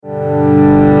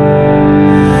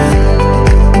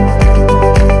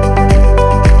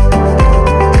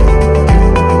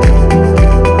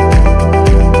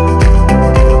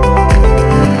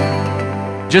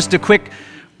Just a quick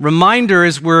reminder,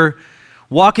 as we're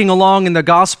walking along in the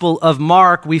Gospel of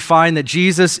Mark, we find that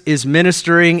Jesus is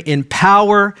ministering in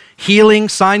power, healing,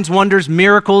 signs, wonders,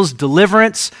 miracles,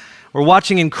 deliverance. We're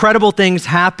watching incredible things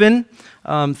happen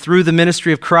through the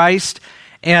ministry of Christ.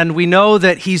 And we know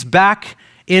that he's back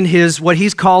in what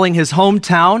he's calling his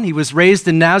hometown. He was raised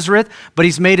in Nazareth, but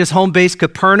he's made his home base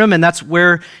Capernaum, and that's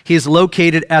where he is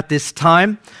located at this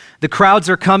time. The crowds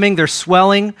are coming, they're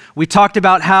swelling. We talked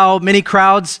about how many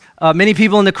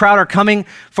people in the crowd are coming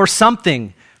for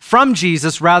something from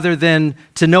Jesus rather than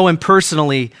to know him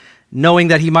personally, knowing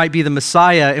that he might be the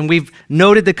Messiah. And we've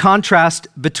noted the contrast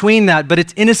between that, but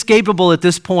it's inescapable at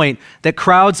this point that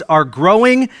crowds are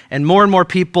growing and more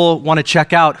people want to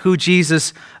check out who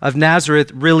Jesus of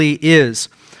Nazareth really is.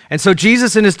 And so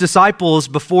Jesus and his disciples,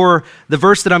 before the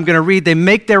verse that I'm going to read, they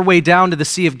make their way down to the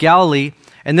Sea of Galilee,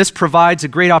 and this provides a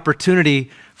great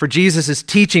opportunity for Jesus'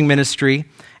 teaching ministry.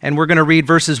 And we're going to read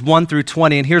verses 1 through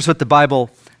 20, and here's what the Bible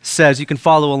says. You can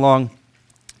follow along.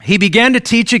 He began to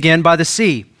teach again by the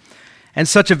sea, and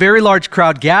such a very large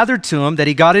crowd gathered to him that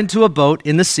he got into a boat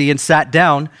in the sea and sat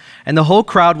down, and the whole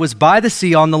crowd was by the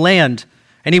sea on the land.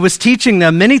 And he was teaching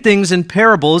them many things in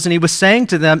parables, and he was saying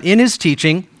to them in his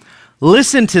teaching,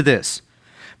 "Listen to this.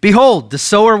 Behold, the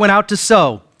sower went out to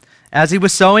sow. As he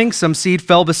was sowing, some seed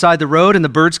fell beside the road, and the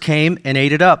birds came and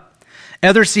ate it up.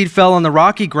 Other seed fell on the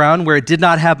rocky ground where it did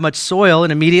not have much soil,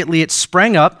 and immediately it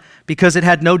sprang up because it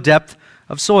had no depth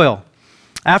of soil.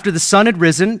 After the sun had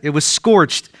risen, it was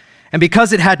scorched, and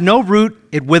because it had no root,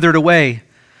 it withered away.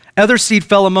 Other seed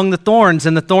fell among the thorns,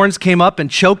 and the thorns came up and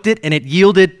choked it, and it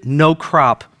yielded no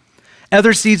crop.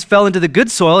 Other seeds fell into the good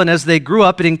soil, and as they grew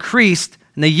up, it increased,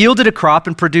 and they yielded a crop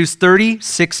and produced 30,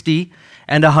 60,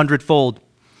 and 100-fold.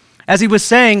 As he was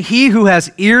saying, he who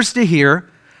has ears to hear,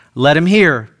 let him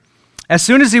hear. As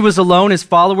soon as he was alone, his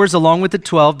followers, along with the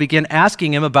 12, began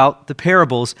asking him about the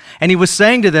parables. And he was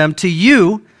saying to them, to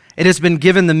you it has been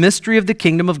given the mystery of the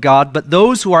kingdom of God, but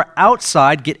those who are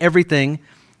outside get everything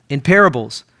in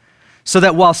parables, so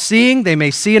that while seeing they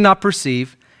may see and not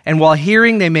perceive, and while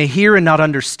hearing they may hear and not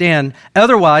understand.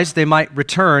 Otherwise they might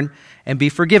return and be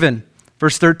forgiven."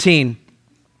 Verse 13,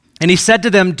 "And he said to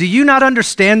them, do you not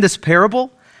understand this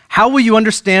parable? How will you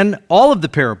understand all of the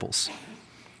parables?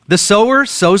 The sower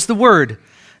sows the word.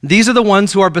 These are the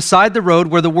ones who are beside the road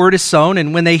where the word is sown,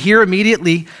 and when they hear,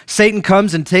 immediately Satan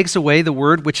comes and takes away the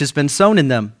word which has been sown in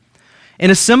them. In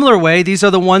a similar way, these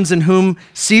are the ones in whom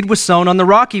seed was sown on the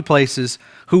rocky places,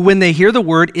 who when they hear the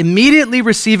word, immediately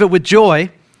receive it with joy,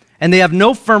 and they have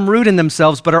no firm root in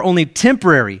themselves, but are only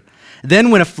temporary.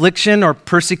 Then when affliction or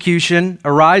persecution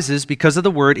arises because of the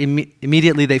word,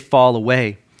 immediately they fall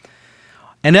away.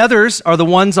 And others are the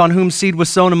ones on whom seed was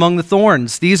sown among the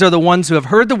thorns. These are the ones who have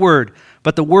heard the word,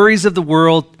 but the worries of the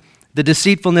world, the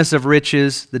deceitfulness of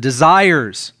riches, the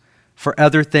desires for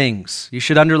other things." You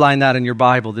should underline that in your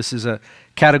Bible. This is a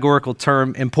categorical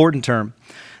term, important term.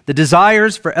 "The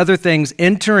desires for other things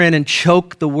enter in and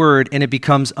choke the word, and it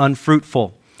becomes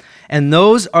unfruitful. And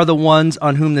those are the ones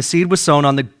on whom the seed was sown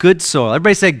on the good soil."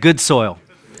 Everybody say good soil.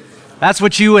 That's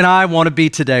what you and I want to be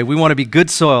today. We want to be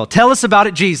good soil. Tell us about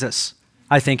it, Jesus.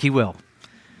 I think he will.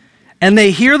 "And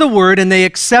they hear the word and they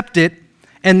accept it,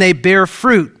 and they bear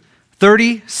fruit,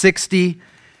 30, 60,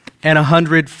 and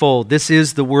 100-fold. This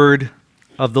is the word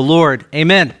of the Lord.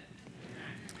 Amen.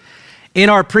 In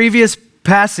our previous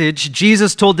passage,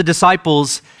 Jesus told the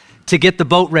disciples to get the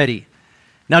boat ready.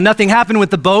 Now, nothing happened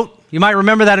with the boat. You might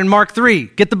remember that in Mark 3.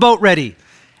 Get the boat ready.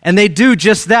 And they do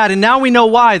just that. And now we know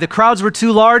why. The crowds were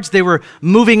too large. They were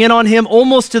moving in on him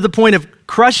almost to the point of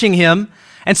crushing him.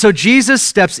 And so Jesus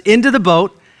steps into the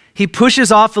boat. He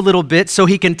pushes off a little bit so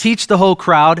he can teach the whole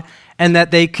crowd and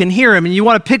that they can hear him. And you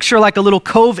want to picture like a little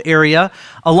cove area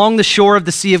along the shore of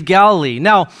the Sea of Galilee.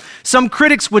 Now, some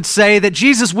critics would say that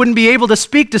Jesus wouldn't be able to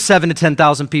speak to 7,000 to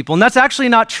 10,000 people, and that's actually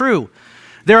not true.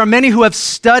 There are many who have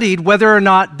studied whether or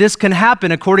not this can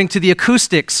happen according to the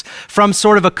acoustics from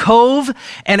sort of a cove,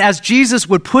 and as Jesus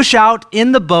would push out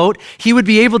in the boat, he would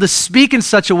be able to speak in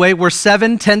such a way where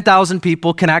 7,000, 10,000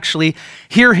 people can actually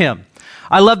hear him.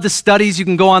 I love the studies. You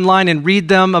can go online and read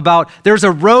them about, there's a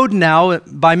road now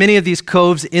by many of these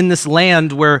coves in this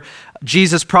land where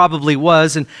Jesus probably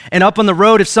was. And up on the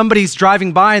road, if somebody's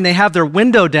driving by and they have their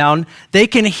window down, they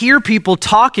can hear people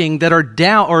talking that are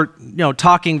down, or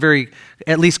talking very,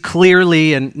 at least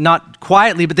clearly and not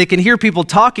quietly, but they can hear people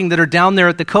talking that are down there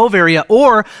at the cove area,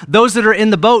 or those that are in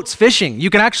the boats fishing.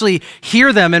 You can actually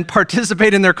hear them and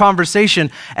participate in their conversation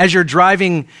as you're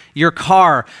driving your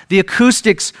car. The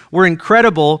acoustics were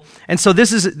incredible. And so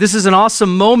this is an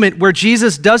awesome moment where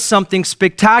Jesus does something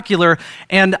spectacular.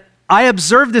 And I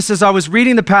observed this as I was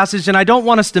reading the passage, and I don't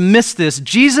want us to miss this.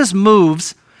 Jesus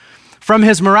moves from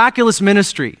his miraculous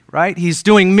ministry, right? He's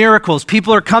doing miracles.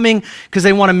 People are coming because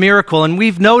they want a miracle. And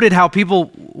we've noted how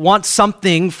people want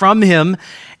something from him.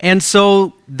 And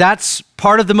so that's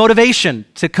part of the motivation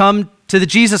to come to the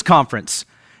Jesus conference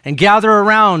and gather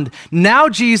around. Now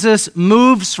Jesus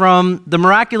moves from the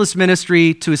miraculous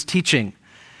ministry to his teaching.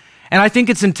 And I think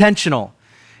it's intentional.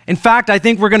 In fact, I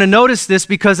think we're going to notice this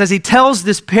because as he tells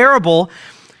this parable,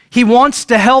 he wants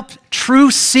to help true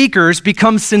seekers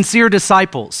become sincere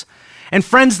disciples. And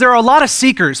friends, there are a lot of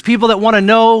seekers, people that want to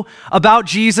know about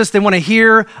Jesus, they want to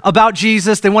hear about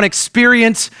Jesus, they want to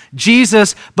experience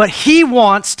Jesus, but he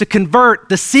wants to convert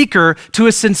the seeker to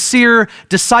a sincere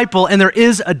disciple, and there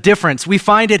is a difference. We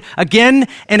find it again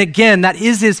and again. That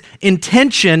is his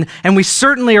intention, and we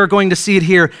certainly are going to see it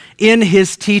here in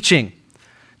his teaching.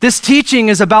 This teaching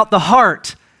is about the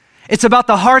heart. It's about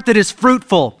the heart that is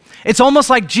fruitful. It's almost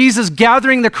like Jesus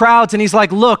gathering the crowds, and he's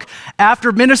like, look,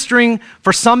 after ministering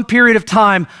for some period of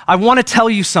time, I want to tell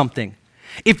you something.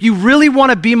 If you really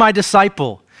want to be my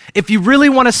disciple, if you really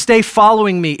want to stay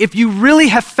following me, if you really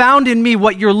have found in me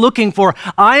what you're looking for,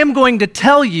 I am going to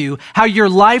tell you how your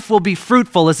life will be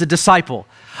fruitful as a disciple.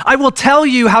 I will tell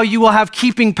you how you will have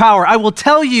keeping power. I will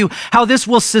tell you how this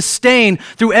will sustain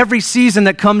through every season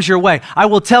that comes your way. I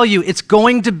will tell you it's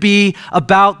going to be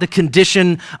about the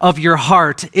condition of your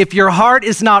heart. If your heart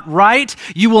is not right,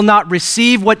 you will not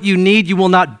receive what you need. You will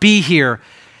not be here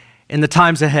in the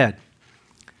times ahead.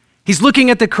 He's looking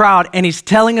at the crowd and he's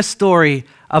telling a story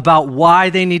about why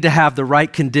they need to have the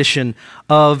right condition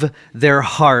of their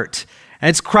heart. And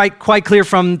it's quite clear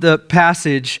from the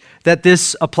passage that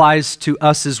this applies to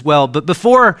us as well. But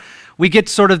before we get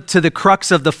sort of to the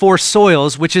crux of the four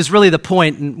soils, which is really the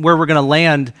point and where we're going to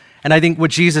land, and I think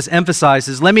what Jesus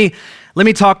emphasizes, let me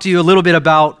talk to you a little bit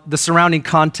about the surrounding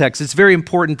context. It's very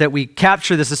important that we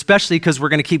capture this, especially because we're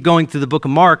going to keep going through the book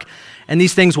of Mark, and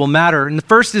these things will matter. And the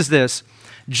first is this: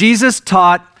 Jesus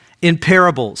taught in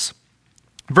parables.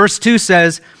 Verse 2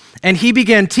 says, and he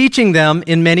began teaching them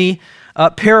in many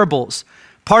parables.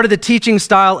 Part of the teaching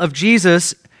style of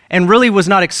Jesus, and really was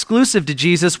not exclusive to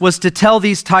Jesus, was to tell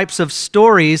these types of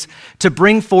stories to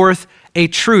bring forth a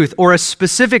truth or a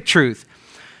specific truth.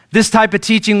 This type of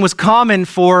teaching was common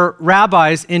for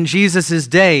rabbis in Jesus'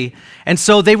 day, and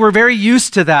so they were very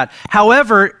used to that.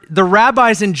 However, the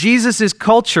rabbis in Jesus'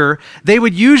 culture, they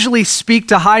would usually speak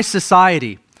to high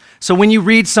society. So when you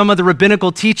read some of the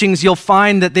rabbinical teachings, you'll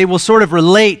find that they will sort of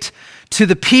relate to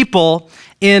the people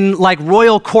in like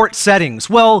royal court settings.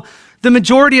 Well, the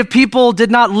majority of people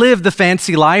did not live the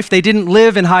fancy life. They didn't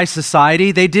live in high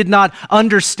society. They did not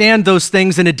understand those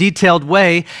things in a detailed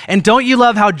way. And don't you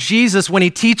love how Jesus, when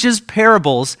he teaches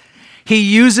parables, he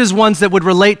uses ones that would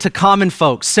relate to common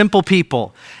folks, simple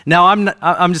people. Now,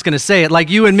 I'm just going to say it, like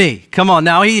you and me. Come on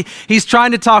now. He's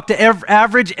trying to talk to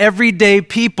average, everyday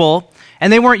people,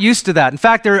 and they weren't used to that. In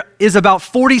fact, there is about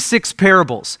 46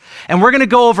 parables. And we're going to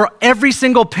go over every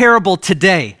single parable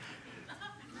today.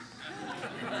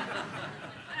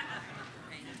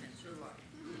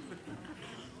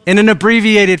 In an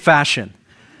abbreviated fashion.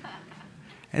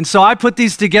 And so I put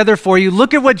these together for you.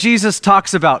 Look at what Jesus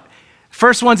talks about.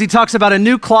 First ones, he talks about a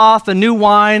new cloth, a new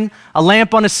wine, a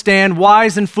lamp on a stand,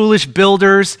 wise and foolish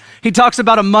builders. He talks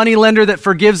about a moneylender that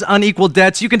forgives unequal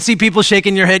debts. You can see people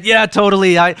shaking your head. Yeah,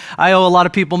 totally. I owe a lot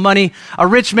of people money. A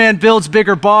rich man builds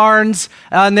bigger barns,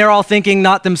 and they're all thinking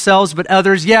not themselves, but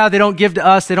others. Yeah, they don't give to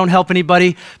us. They don't help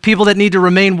anybody. People that need to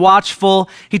remain watchful.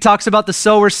 He talks about the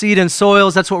sower, seed, and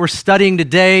soils. That's what we're studying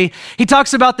today. He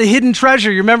talks about the hidden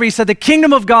treasure. You remember he said the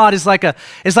kingdom of God is like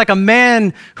a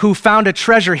man who found a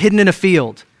treasure hidden in a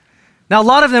field. Now, a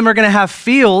lot of them are going to have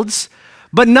fields,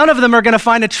 but none of them are going to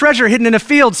find a treasure hidden in a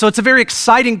field. So it's a very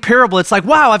exciting parable. It's like,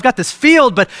 wow, I've got this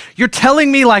field, but you're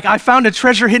telling me like I found a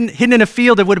treasure hidden in a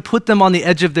field that would have put them on the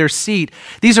edge of their seat.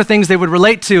 These are things they would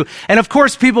relate to. And of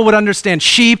course, people would understand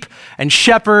sheep and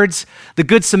shepherds, the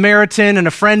Good Samaritan and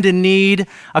a friend in need,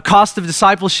 a cost of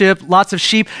discipleship, lots of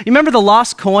sheep. You remember the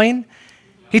lost coin?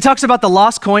 He talks about the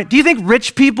lost coin. Do you think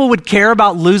rich people would care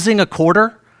about losing a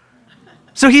quarter?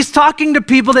 So he's talking to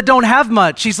people that don't have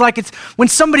much. He's like, it's when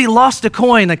somebody lost a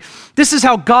coin, like this is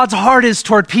how God's heart is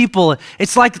toward people.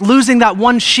 It's like losing that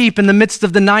one sheep in the midst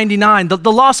of the 99.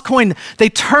 The lost coin, they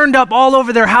turned up all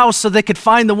over their house so they could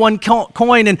find the one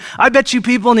coin. And I bet you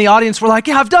people in the audience were like,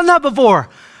 yeah, I've done that before.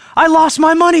 I lost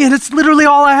my money and it's literally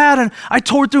all I had and I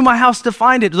tore through my house to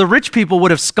find it. The rich people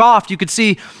would have scoffed. You could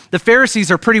see the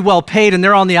Pharisees are pretty well paid and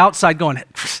they're on the outside going,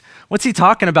 what's he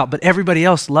talking about? But everybody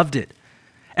else loved it.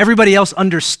 Everybody else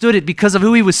understood it because of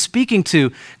who he was speaking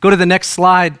to. Go to the next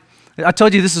slide. I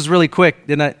told you this is really quick,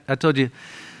 didn't I? I told you.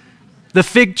 The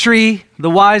fig tree, the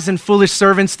wise and foolish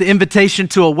servants, the invitation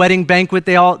to a wedding banquet,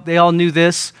 they all knew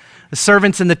this. The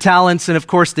servants and the talents, and of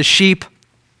course the sheep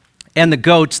and the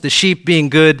goats, the sheep being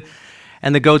good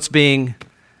and the goats being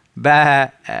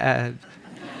bad.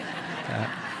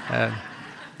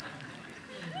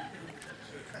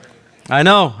 I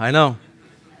know.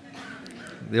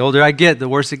 The older I get, the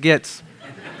worse it gets.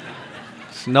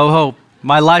 There's no hope.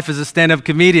 My life as a stand-up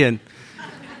comedian,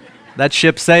 that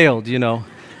ship sailed,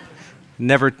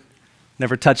 Never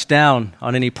touched down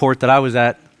on any port that I was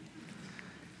at.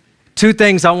 Two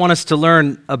things I want us to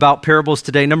learn about parables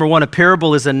today. Number one, a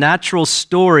parable is a natural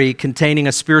story containing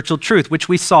a spiritual truth, which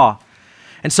we saw.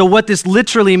 And so what this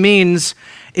literally means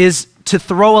is to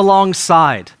throw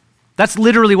alongside. That's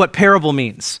literally what parable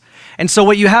means. And so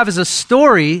what you have is a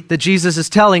story that Jesus is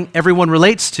telling, everyone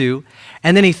relates to,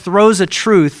 and then he throws a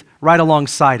truth right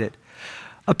alongside it.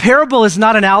 A parable is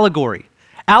not an allegory.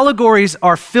 Allegories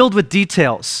are filled with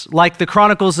details, like the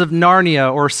Chronicles of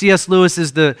Narnia or C.S.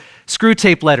 Lewis's The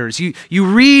Screwtape Letters. You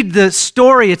read the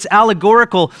story, it's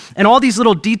allegorical, and all these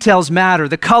little details matter.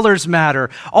 The colors matter.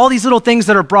 All these little things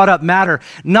that are brought up matter.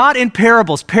 Not in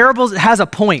parables. Parables has a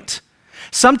point.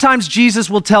 Sometimes Jesus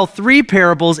will tell 3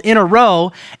 parables in a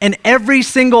row, and every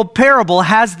single parable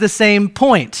has the same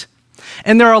point.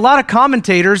 And there are a lot of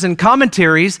commentators and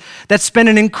commentaries that spend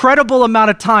an incredible amount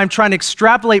of time trying to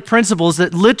extrapolate principles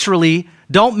that literally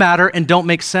don't matter and don't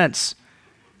make sense.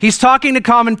 He's talking to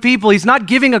common people. He's not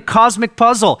giving a cosmic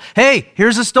puzzle. Hey,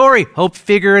 here's a story. Hope you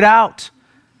figure it out.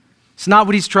 It's not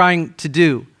what he's trying to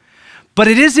do. But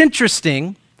it is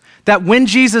interesting that when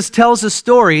Jesus tells a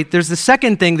story, there's the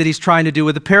second thing that he's trying to do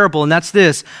with a parable, and that's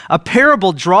this. A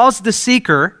parable draws the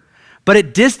seeker, but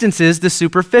it distances the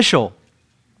superficial.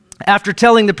 After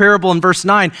telling the parable in verse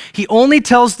 9, he only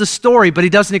tells the story, but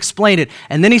he doesn't explain it.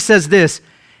 And then he says this,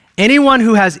 anyone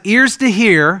who has ears to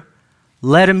hear,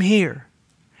 let him hear.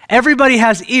 Everybody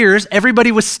has ears.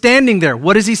 Everybody was standing there.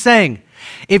 What is he saying?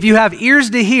 If you have ears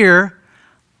to hear,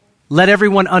 let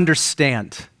everyone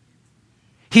understand.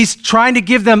 He's trying to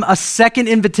give them a second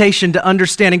invitation to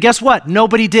understand. And guess what?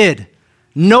 Nobody did.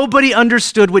 Nobody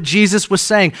understood what Jesus was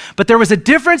saying. But there was a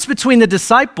difference between the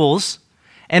disciples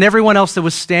and everyone else that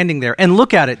was standing there. And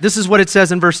look at it. This is what it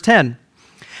says in verse 10.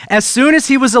 As soon as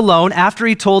he was alone, after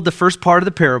he told the first part of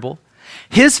the parable,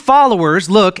 his followers,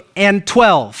 and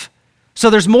 12. So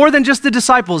there's more than just the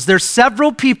disciples. There's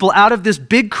several people out of this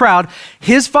big crowd,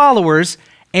 his followers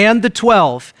and the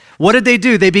 12. What did they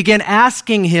do? They began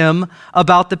asking him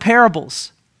about the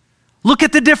parables. Look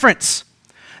at the difference.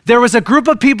 There was a group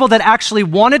of people that actually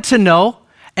wanted to know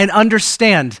and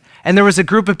understand, and there was a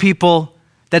group of people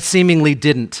that seemingly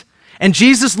didn't. And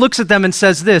Jesus looks at them and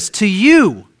says this, to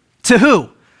you, to who?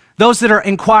 Those that are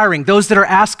inquiring, those that are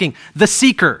asking, the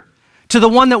seeker, to the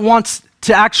one that wants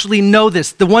to actually know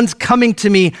this, the ones coming to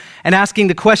me and asking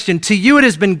the question, to you it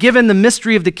has been given the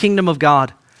mystery of the kingdom of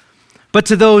God. But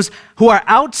to those who are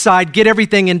outside, get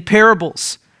everything in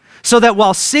parables, so that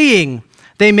while seeing,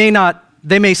 they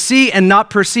may see and not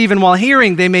perceive, and while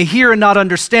hearing, they may hear and not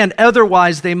understand.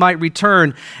 Otherwise, they might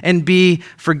return and be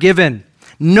forgiven.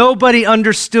 Nobody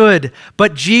understood,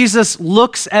 but Jesus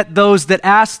looks at those that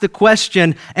ask the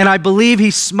question, and I believe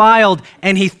he smiled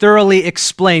and he thoroughly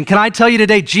explained. Can I tell you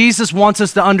today, Jesus wants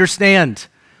us to understand.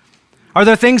 Are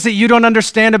there things that you don't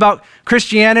understand about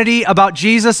Christianity, about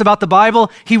Jesus, about the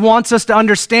Bible? He wants us to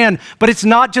understand, but it's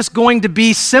not just going to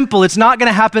be simple. It's not going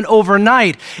to happen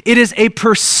overnight. It is a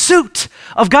pursuit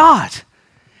of God,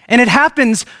 and it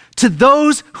happens to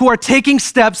those who are taking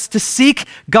steps to seek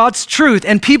God's truth,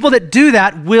 and people that do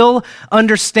that will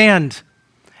understand.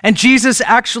 And Jesus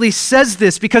actually says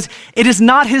this because it is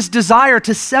not his desire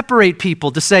to separate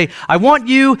people, to say, I want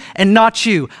you and not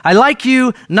you. I like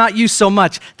you, not you so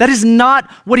much. That is not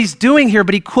what he's doing here,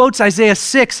 but he quotes Isaiah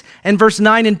 6 and verse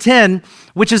 9 and 10,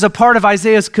 which is a part of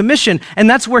Isaiah's commission. And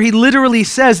that's where he literally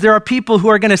says there are people who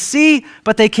are going to see,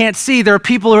 but they can't see. There are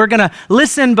people who are going to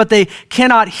listen, but they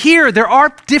cannot hear. There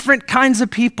are different kinds of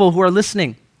people who are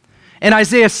listening. In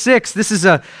Isaiah 6, this is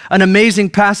an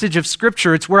amazing passage of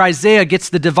scripture. It's where Isaiah gets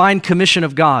the divine commission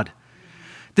of God.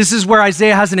 This is where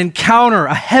Isaiah has an encounter,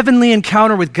 a heavenly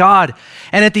encounter with God.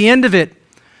 And at the end of it,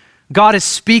 God is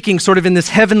speaking sort of in this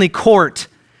heavenly court.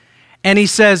 And he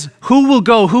says, who will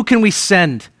go? Who can we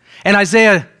send? And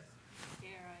Isaiah,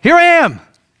 here I am.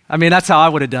 I mean, that's how I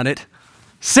would have done it.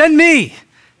 Send me.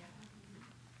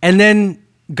 And then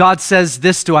God says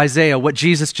this to Isaiah, what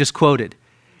Jesus just quoted.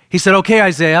 He said, okay,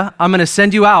 Isaiah, I'm going to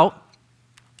send you out,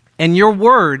 and your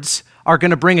words are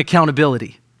going to bring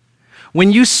accountability.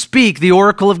 When you speak the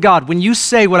oracle of God, when you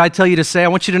say what I tell you to say, I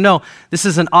want you to know this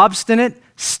is an obstinate,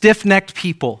 stiff-necked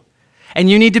people. And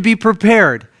you need to be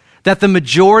prepared that the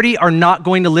majority are not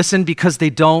going to listen because they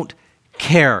don't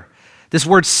care. This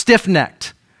word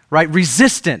stiff-necked, right?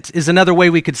 Resistant is another way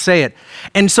we could say it.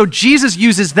 And so Jesus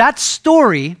uses that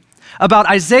story about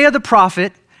Isaiah the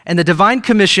prophet and the divine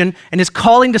commission and his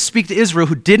calling to speak to Israel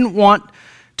who didn't want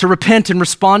to repent and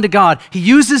respond to God. He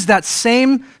uses that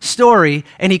same story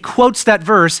and he quotes that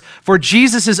verse for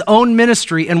Jesus' own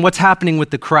ministry and what's happening with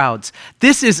the crowds.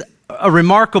 This is a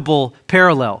remarkable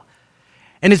parallel.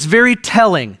 And it's very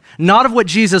telling, not of what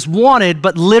Jesus wanted,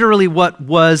 but literally what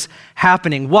was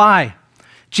happening. Why?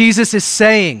 Jesus is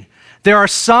saying, there are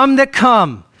some that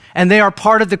come and they are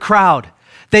part of the crowd.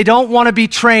 They don't want to be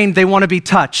trained, they want to be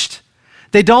touched.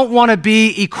 They don't want to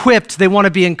be equipped, they want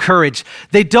to be encouraged.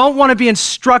 They don't want to be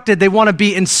instructed, they want to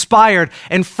be inspired.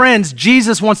 And friends,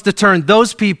 Jesus wants to turn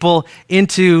those people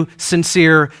into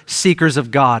sincere seekers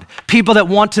of God. People that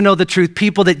want to know the truth,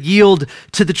 people that yield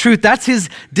to the truth. That's his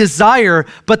desire,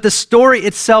 but the story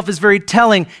itself is very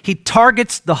telling. He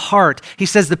targets the heart. He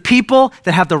says the people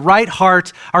that have the right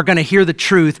heart are going to hear the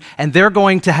truth, and they're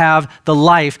going to have the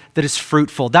life that is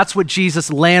fruitful. That's what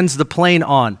Jesus lands the plane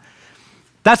on.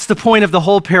 That's the point of the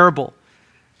whole parable.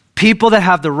 People that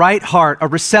have the right heart, a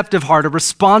receptive heart, a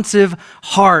responsive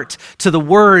heart to the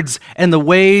words and the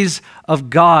ways of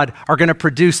God are going to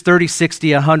produce 30, 60,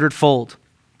 100-fold.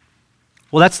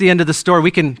 Well, that's the end of the story.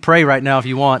 We can pray right now if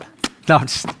you want. No,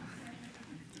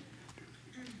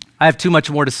 I have too much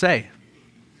more to say.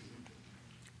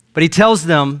 But he tells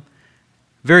them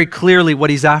very clearly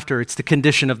what he's after. It's the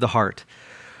condition of the heart.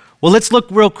 Well, let's look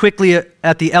real quickly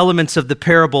at the elements of the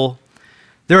parable.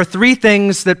 There are three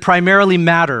things that primarily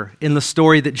matter in the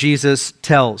story that Jesus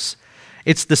tells.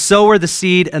 It's the sower, the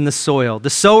seed, and the soil. The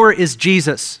sower is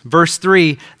Jesus. Verse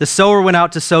 3, the sower went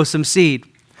out to sow some seed.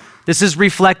 This is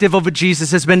reflective of what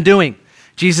Jesus has been doing.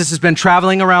 Jesus has been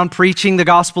traveling around preaching the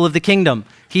gospel of the kingdom.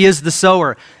 He is the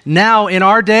sower. Now, in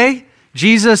our day,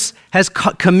 Jesus has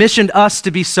commissioned us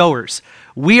to be sowers.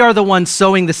 We are the ones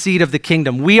sowing the seed of the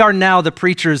kingdom. We are now the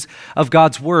preachers of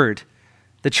God's word.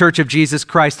 The church of Jesus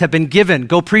Christ have been given.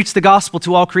 Go preach the gospel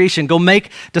to all creation. Go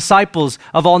make disciples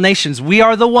of all nations. We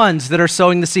are the ones that are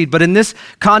sowing the seed. But in this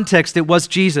context, it was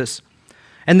Jesus.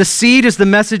 And the seed is the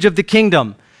message of the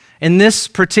kingdom. In this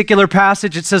particular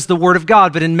passage, it says the word of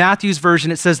God. But in Matthew's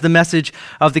version, it says the message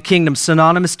of the kingdom,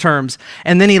 synonymous terms.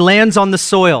 And then he lands on the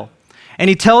soil. And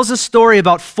he tells a story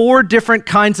about 4 different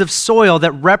kinds of soil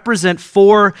that represent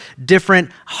 4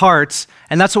 different hearts.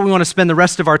 And that's what we want to spend the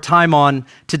rest of our time on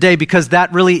today, because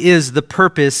that really is the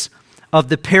purpose of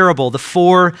the parable, the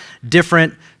 4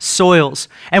 different soils.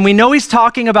 And we know he's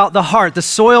talking about the heart. The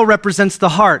soil represents the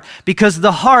heart because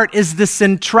the heart is the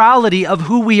centrality of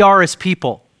who we are as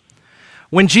people.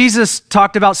 When Jesus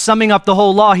talked about summing up the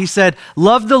whole law, he said,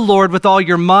 love the Lord with all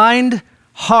your mind,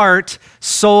 heart,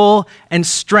 soul, and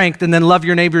strength, and then love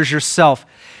your neighbors yourself.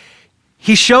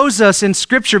 He shows us in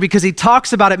Scripture, because he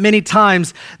talks about it many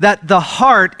times, that the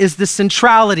heart is the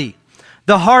centrality.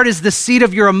 The heart is the seat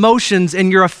of your emotions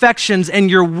and your affections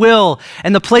and your will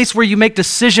and the place where you make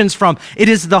decisions from. It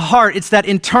is the heart. It's that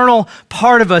internal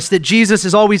part of us that Jesus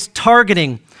is always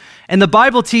targeting. And the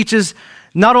Bible teaches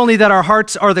not only that our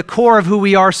hearts are the core of who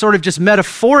we are, sort of just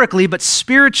metaphorically, but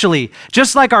spiritually.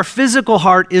 Just like our physical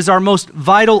heart is our most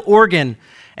vital organ,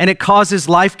 and it causes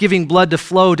life-giving blood to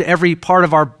flow to every part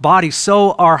of our body,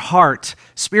 so our heart,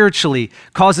 spiritually,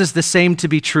 causes the same to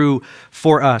be true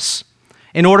for us.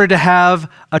 In order to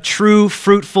have a true,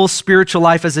 fruitful spiritual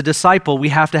life as a disciple, we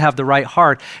have to have the right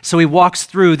heart. So he walks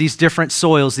through these different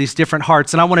soils, these different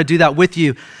hearts, and I want to do that with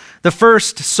you. The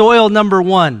first, soil number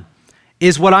 1,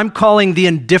 is what I'm calling the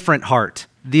indifferent heart.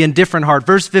 The indifferent heart.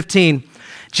 Verse 15,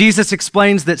 Jesus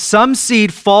explains that some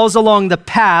seed falls along the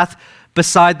path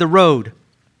beside the road.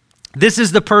 This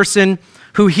is the person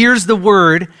who hears the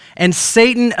word and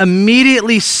Satan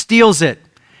immediately steals it.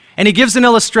 And he gives an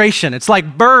illustration. It's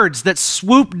like birds that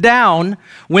swoop down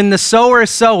when the sower is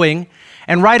sowing,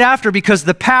 and right after, because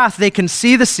the path, they can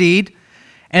see the seed,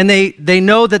 and they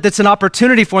know that it's an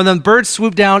opportunity for them. Birds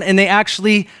swoop down and they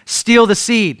actually steal the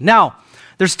seed. Now,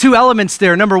 there's 2 elements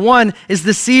there. Number 1 is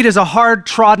the seed is a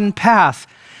hard-trodden path.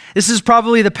 This is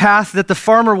probably the path that the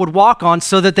farmer would walk on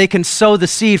so that they can sow the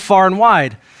seed far and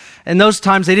wide. In those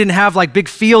times, they didn't have like big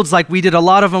fields like we did. A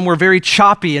lot of them were very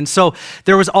choppy. And so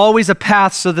there was always a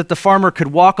path so that the farmer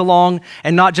could walk along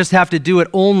and not just have to do it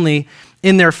only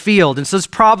in their field. And so it's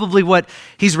probably what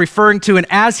he's referring to. And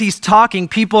as he's talking,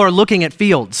 people are looking at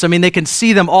fields. I mean, they can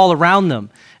see them all around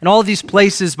them. And all of these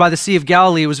places by the Sea of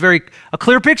Galilee, it was a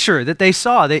clear picture that they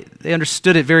saw. They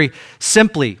understood it very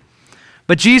simply.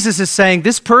 But Jesus is saying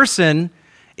this person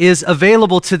is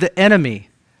available to the enemy.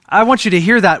 I want you to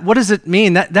hear that. What does it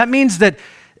mean? That means that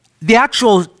the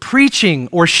actual preaching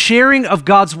or sharing of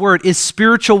God's word is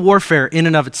spiritual warfare in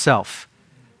and of itself.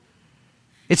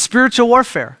 It's spiritual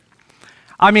warfare.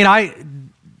 I mean, I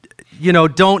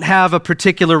don't have a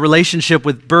particular relationship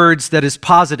with birds that is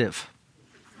positive.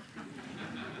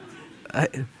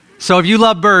 So if you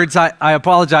love birds, I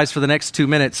apologize for the next 2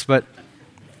 minutes,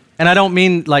 and I don't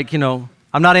mean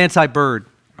I'm not anti-bird,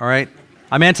 all right?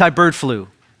 I'm anti-bird flu.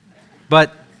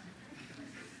 But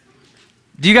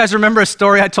do you guys remember a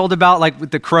story I told about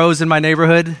with the crows in my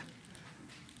neighborhood?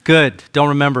 Good, don't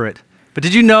remember it. But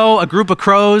did you know a group of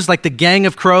crows, like the gang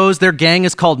of crows, their gang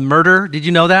is called Murder? Did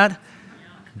you know that?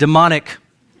 Demonic.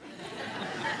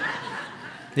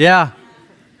 Yeah.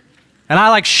 And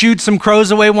I shooed some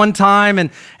crows away one time, and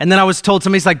then I was told,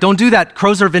 somebody's like, don't do that,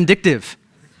 crows are vindictive.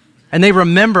 And they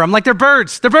remember. I'm like, they're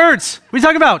birds. What are you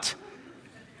talking about?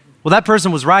 Well, that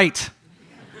person was right.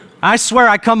 I swear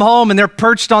I come home and they're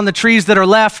perched on the trees that are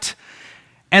left,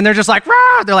 and they're just like,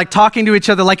 rah! They're talking to each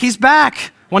other like, he's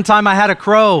back. One time I had a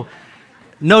crow.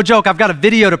 No joke, I've got a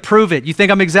video to prove it. You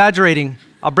think I'm exaggerating?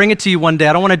 I'll bring it to you one day.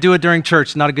 I don't want to do it during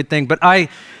church, not a good thing. But I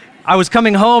was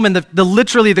coming home, and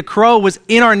literally the crow was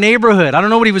in our neighborhood. I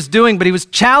don't know what he was doing, but he was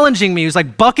challenging me. He was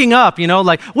bucking up,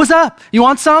 what's up? You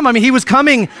want some? I mean, he was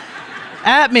coming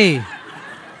at me.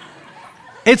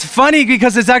 It's funny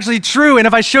because it's actually true. And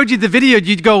if I showed you the video,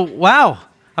 you'd go, wow,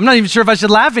 I'm not even sure if I should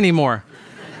laugh anymore.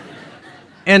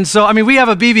 And so, I mean, we have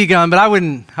a BB gun, but I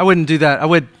wouldn't do that. I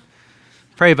would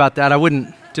pray about that. I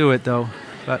wouldn't do it though,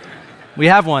 but we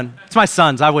have one. It's my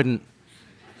son's. I wouldn't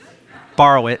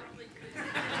borrow it.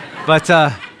 But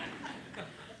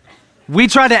we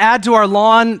tried to add to our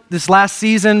lawn this last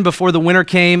season before the winter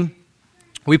came.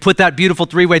 We put that beautiful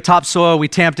 3-way topsoil, we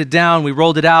tamped it down, we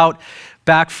rolled it out,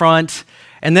 back, front.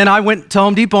 And then I went to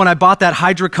Home Depot and I bought that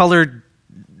hydrocolored,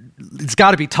 it's got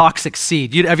to be toxic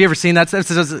seed. Have you ever seen that?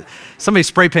 Somebody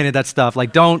spray painted that stuff.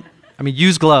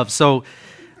 Use gloves. So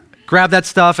grab that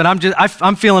stuff, and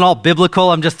I'm feeling all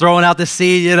biblical. I'm just throwing out the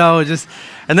seed, and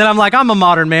then I'm like, I'm a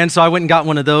modern man, so I went and got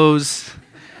one of those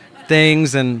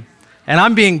things, and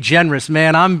I'm being generous,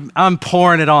 man. I'm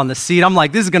pouring it on the seed. I'm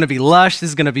like, this is going to be lush.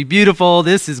 This is going to be beautiful.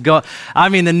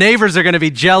 The neighbors are going to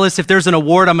be jealous. If there's an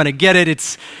award, I'm going to get it.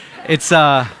 It's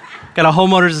got a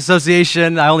homeowners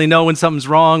association. I only know when something's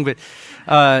wrong,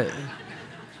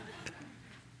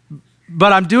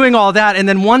 but I'm doing all that, and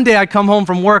then one day I come home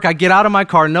from work, I get out of my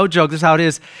car, no joke, this is how it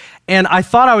is, and I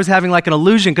thought I was having an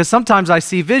illusion, because sometimes I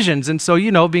see visions, and so,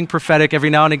 being prophetic, every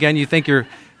now and again, you think you're,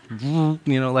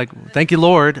 thank you,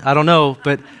 Lord, I don't know,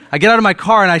 but I get out of my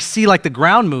car, and I see, the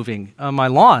ground moving on my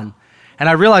lawn, and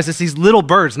I realize it's these little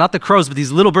birds, not the crows, but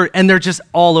these little birds, and they're just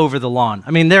all over the lawn.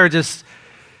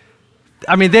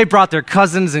 They brought their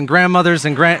cousins and grandmothers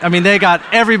and they got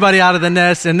everybody out of the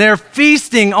nest, and they're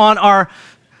feasting on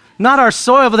not our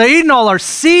soil, but they're eating all our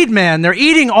seed, man. They're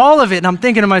eating all of it. And I'm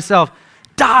thinking to myself,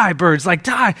 die, birds,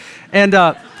 die. And,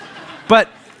 but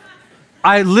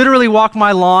I literally walk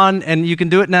my lawn, and you can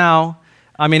do it now.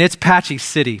 It's patchy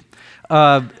city.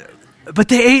 But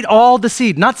they ate all the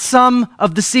seed, not some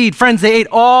of the seed. Friends, they ate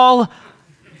all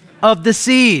of the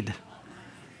seed.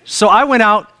 So I went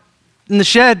out in the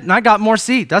shed, and I got more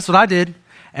seed. That's what I did.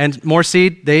 And more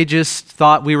seed, they just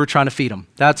thought we were trying to feed them.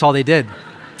 That's all they did.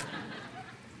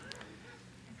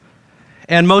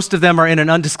 And most of them are in an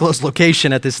undisclosed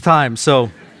location at this time.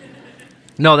 So,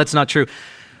 no, that's not true.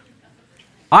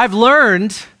 I've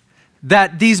learned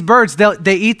that these birds,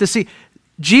 they eat the seed.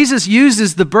 Jesus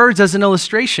uses the birds as an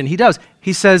illustration. He does.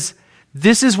 He says,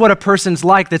 this is what a person's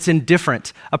like that's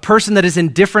indifferent. A person that is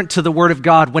indifferent to the word of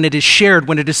God when it is shared,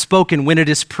 when it is spoken, when it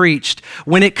is preached.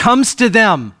 When it comes to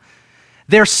them,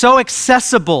 they're so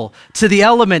accessible to the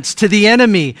elements, to the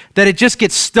enemy, that it just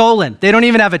gets stolen. They don't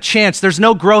even have a chance. There's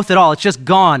no growth at all. It's just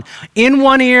gone. In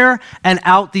one ear and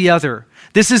out the other.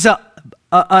 This is an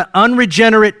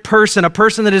unregenerate person, a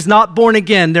person that is not born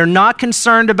again. They're not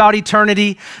concerned about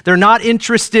eternity. They're not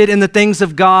interested in the things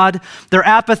of God. They're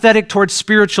apathetic towards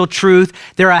spiritual truth.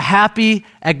 They're a happy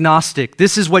agnostic.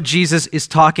 This is what Jesus is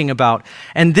talking about.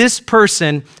 And this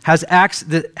person has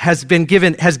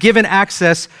given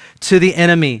access to the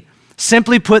enemy.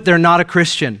 Simply put, they're not a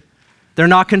Christian. They're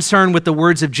not concerned with the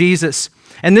words of Jesus.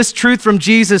 And this truth from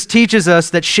Jesus teaches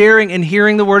us that sharing and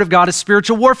hearing the word of God is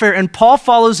spiritual warfare. And Paul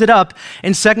follows it up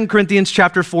in 2 Corinthians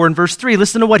chapter 4 and verse 3.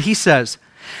 Listen to what he says.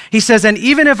 He says, and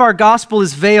even if our gospel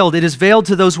is veiled, it is veiled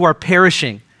to those who are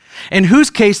perishing, in whose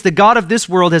case the God of this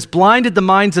world has blinded the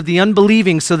minds of the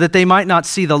unbelieving so that they might not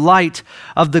see the light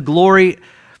of the glory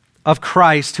of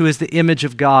Christ, who is the image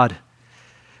of God.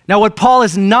 Now, what Paul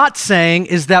is not saying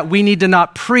is that we need to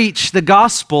not preach the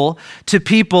gospel to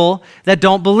people that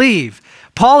don't believe.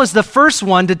 Paul is the first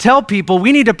one to tell people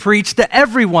we need to preach to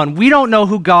everyone. We don't know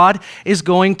who God is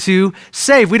going to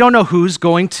save. We don't know who's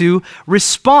going to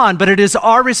respond, but it is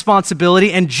our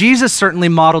responsibility, and Jesus certainly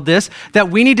modeled this, that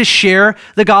we need to share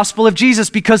the gospel of Jesus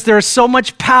because there is so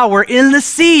much power in the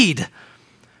seed.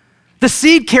 The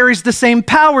seed carries the same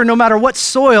power no matter what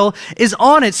soil is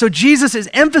on it. So Jesus is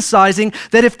emphasizing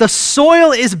that if the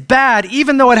soil is bad,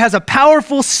 even though it has a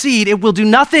powerful seed, it will do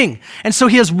nothing. And so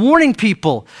he is warning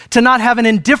people to not have an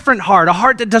indifferent heart, a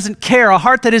heart that doesn't care, a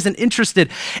heart that isn't interested.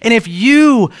 And if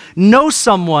you know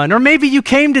someone, or maybe you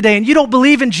came today and you don't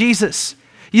believe in Jesus,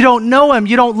 you don't know him,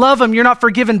 you don't love him, you're not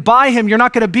forgiven by him, you're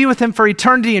not going to be with him for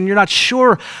eternity, and you're not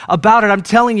sure about it. I'm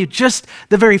telling you, just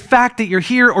the very fact that you're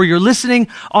here or you're listening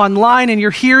online and you're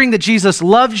hearing that Jesus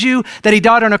loves you, that he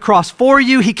died on a cross for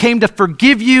you, he came to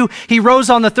forgive you, he rose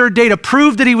on the third day to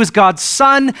prove that he was God's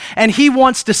son, and he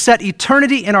wants to set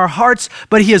eternity in our hearts,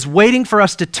 but he is waiting for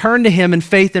us to turn to him in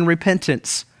faith and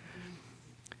repentance.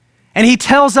 And he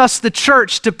tells us, the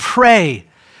church, to pray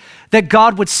that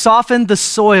God would soften the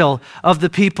soil of the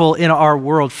people in our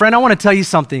world. Friend, I want to tell you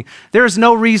something. There is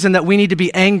no reason that we need to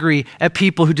be angry at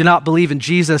people who do not believe in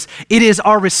Jesus. It is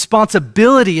our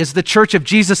responsibility as the church of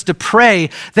Jesus to pray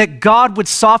that God would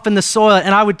soften the soil.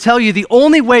 And I would tell you, the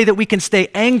only way that we can stay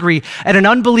angry at an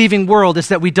unbelieving world is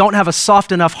that we don't have a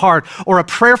soft enough heart or a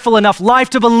prayerful enough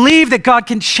life to believe that God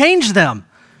can change them.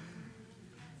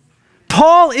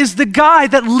 Paul is the guy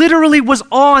that literally was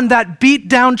on that beat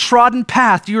down, trodden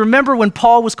path. Do you remember when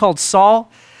Paul was called Saul?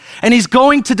 And he's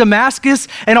going to Damascus,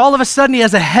 and all of a sudden he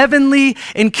has a heavenly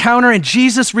encounter, and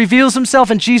Jesus reveals himself,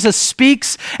 and Jesus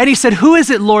speaks, and he said, "Who is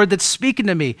it, Lord, that's speaking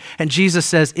to me?" And Jesus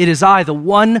says, "It is I, the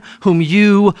one whom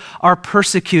you are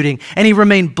persecuting." And he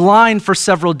remained blind for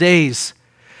several days.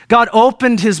 God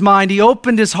opened his mind, he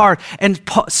opened his heart, and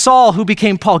Saul, who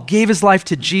became Paul, gave his life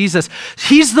to Jesus.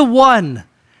 He's the one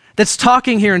that's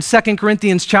talking here in 2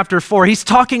 Corinthians chapter 4. He's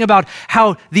talking about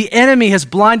how the enemy has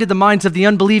blinded the minds of the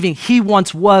unbelieving. He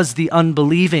once was the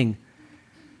unbelieving.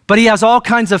 But he has all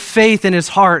kinds of faith in his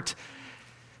heart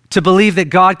to believe that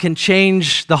God can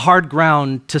change the hard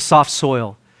ground to soft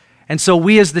soil. And so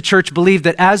we as the church believe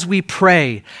that as we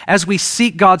pray, as we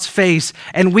seek God's face,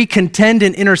 and we contend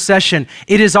in intercession,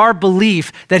 it is our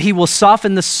belief that he will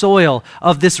soften the soil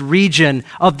of this region,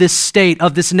 of this state,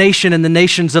 of this nation, and the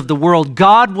nations of the world.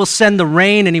 God will send the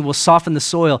rain and he will soften the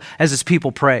soil as his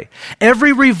people pray.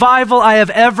 Every revival I have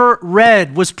ever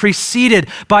read was preceded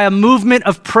by a movement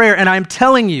of prayer. And I'm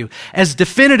telling you, as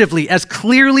definitively, as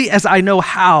clearly as I know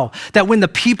how, that when the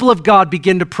people of God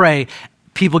begin to pray,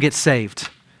 people get saved.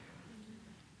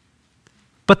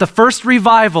 But the first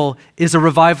revival is a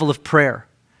revival of prayer.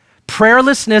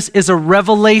 Prayerlessness is a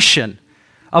revelation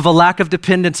of a lack of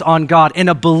dependence on God and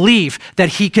a belief that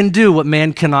he can do what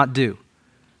man cannot do.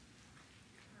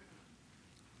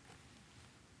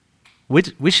 We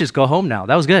should just go home now.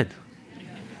 That was good.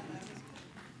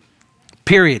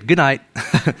 Period. Good night.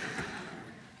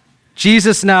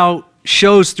 Jesus now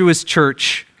shows through his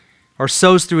church, or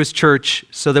sows through his church,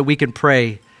 so that we can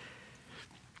pray,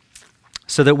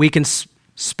 so that we can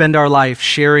spend our life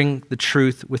sharing the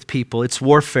truth with people. It's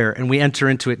warfare, and we enter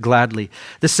into it gladly.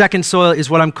 The second soil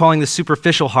is what I'm calling the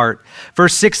superficial heart.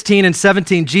 Verse 16 and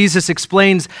 17, Jesus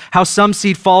explains how some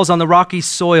seed falls on the rocky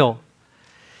soil.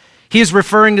 He is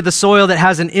referring to the soil that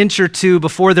has an inch or two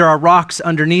before there are rocks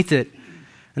underneath it.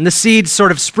 And the seeds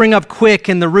sort of spring up quick,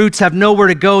 and the roots have nowhere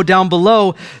to go down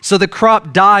below, so the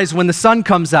crop dies when the sun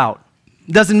comes out.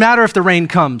 It doesn't matter if the rain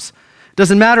comes.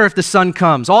 Doesn't matter if the sun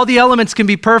comes. All the elements can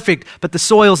be perfect, but the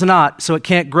soil's not, so it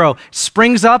can't grow. It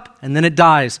springs up, and then it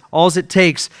dies. All it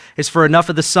takes is for enough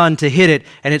of the sun to hit it,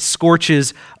 and it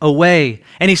scorches away.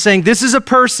 And he's saying this is a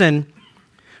person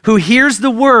who hears the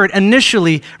word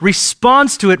initially,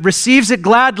 responds to it, receives it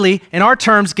gladly, in our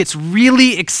terms, gets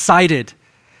really excited.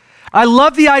 I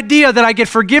love the idea that I get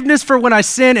forgiveness for when I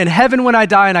sin and heaven when I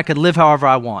die, and I could live however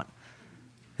I want.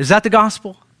 Is that the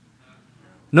gospel?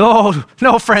 No,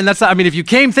 friend, that's not, if you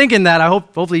came thinking that,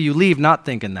 hopefully you leave not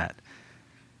thinking that.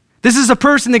 This is a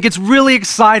person that gets really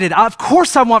excited. Of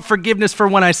course I want forgiveness for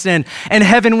when I sin and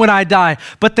heaven when I die.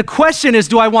 But the question is,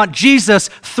 do I want Jesus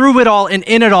through it all and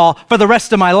in it all for the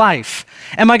rest of my life?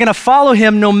 Am I going to follow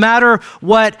him no matter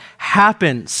what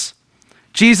happens?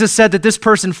 Jesus said that this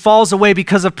person falls away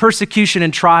because of persecution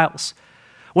and trials.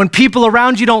 When people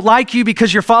around you don't like you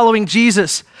because you're following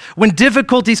Jesus, when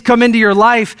difficulties come into your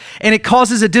life and it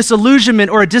causes a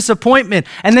disillusionment or a disappointment,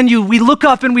 and then we look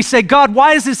up and we say, God,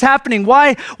 why is this happening?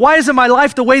 Why isn't my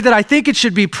life the way that I think it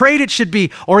should be, prayed it should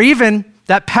be, or even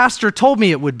that pastor told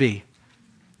me it would be?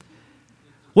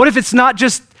 What if it's not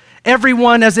just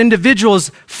everyone as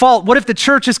individuals' fault? What if the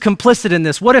church is complicit in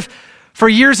this? What if for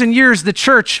years and years the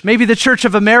church, maybe the Church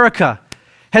of America,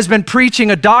 has been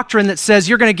preaching a doctrine that says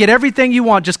you're going to get everything you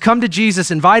want, just come to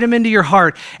Jesus, invite him into your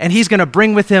heart, and he's going to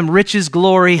bring with him riches,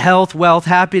 glory, health, wealth,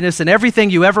 happiness, and everything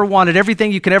you ever wanted,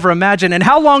 everything you could ever imagine. And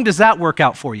how long does that work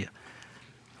out for you?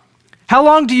 How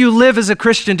long do you live as a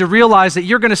Christian to realize that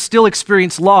you're going to still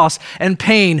experience loss and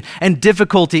pain and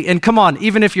difficulty? And come on,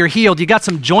 even if you're healed, you got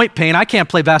some joint pain. I can't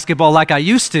play basketball like I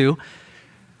used to.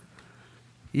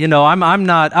 You know, I'm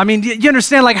not, I mean, you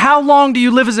understand, like, how long do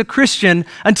you live as a Christian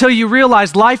until you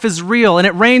realize life is real and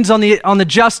it rains on the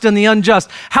just and the unjust?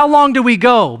 How long do we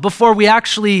go before we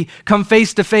actually come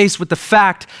face to face with the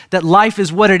fact that life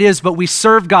is what it is, but we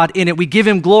serve God in it? We give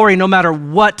him glory no matter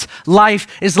what life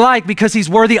is like, because he's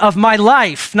worthy of my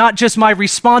life, not just my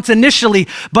response initially,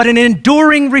 but an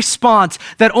enduring response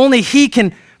that only he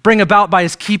can bring about by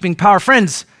his keeping power.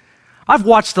 Friends, I've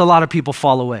watched a lot of people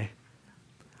fall away.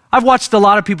 I've watched a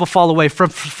lot of people fall away for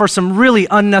some really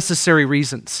unnecessary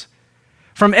reasons.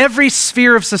 From every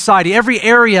sphere of society, every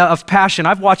area of passion,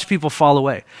 I've watched people fall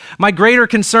away. My greater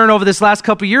concern over this last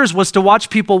couple of years was to watch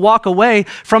people walk away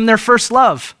from their first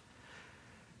love.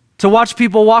 To watch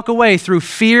people walk away through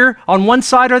fear on one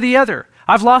side or the other.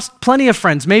 I've lost plenty of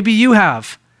friends, maybe you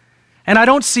have. And I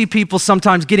don't see people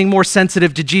sometimes getting more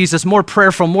sensitive to Jesus, more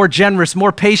prayerful, more generous,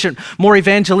 more patient, more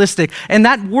evangelistic. And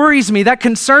that worries me, that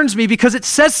concerns me, because it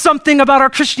says something about our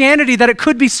Christianity that it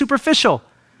could be superficial,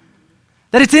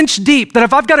 that it's inch deep, that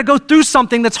if I've got to go through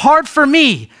something that's hard for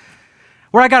me,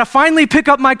 where I got to finally pick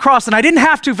up my cross, and I didn't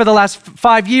have to for the last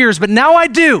 5 years, but now I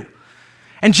do.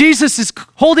 And Jesus is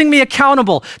holding me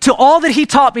accountable to all that he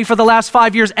taught me for the last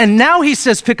 5 years. And now he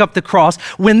says, pick up the cross.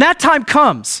 When that time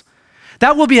comes,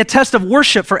 that will be a test of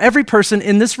worship for every person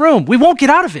in this room. We won't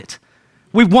get out of it.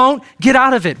 We won't get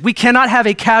out of it. We cannot have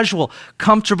a casual,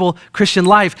 comfortable Christian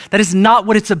life. That is not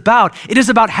what it's about. It is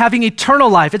about having eternal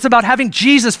life. It's about having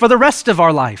Jesus for the rest of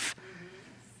our life.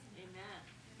 Amen.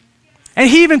 And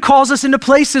he even calls us into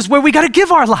places where we got to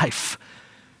give our life.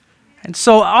 And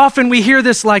so often we hear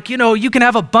this like, you can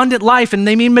have abundant life, and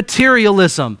they mean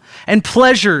materialism and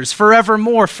pleasures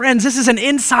forevermore. Friends, this is an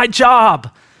inside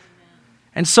job.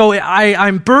 And so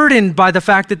I'm burdened by the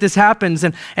fact that this happens.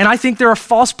 And I think there are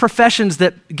false professions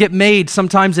that get made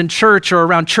sometimes in church or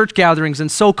around church gatherings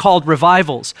and so-called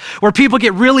revivals, where people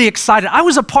get really excited. I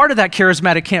was a part of that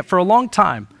charismatic camp for a long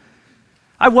time.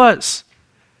 I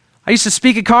used to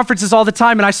speak at conferences all the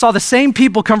time, and I saw the same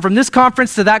people come from this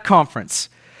conference to that conference.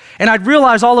 And I'd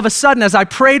realize all of a sudden, as I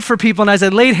prayed for people and as I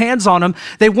laid hands on them,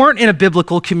 they weren't in a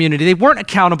biblical community. They weren't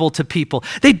accountable to people.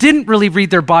 They didn't really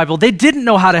read their Bible. They didn't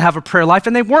know how to have a prayer life,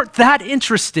 and they weren't that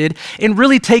interested in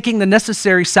really taking the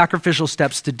necessary sacrificial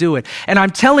steps to do it. And I'm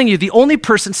telling you, the only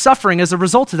person suffering as a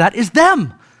result of that is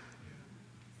them.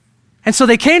 And so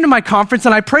they came to my conference,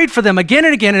 and I prayed for them again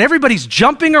and again, and everybody's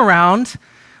jumping around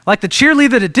like the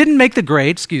cheerleader that didn't make the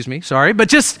grade, but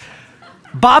just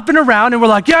bopping around, and we're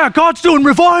like, yeah, God's doing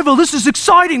revival. This is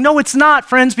exciting. No, it's not,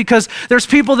 friends, because there's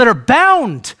people that are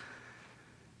bound.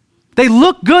 They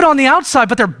look good on the outside,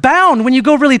 but they're bound. When you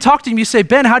go really talk to them, you say,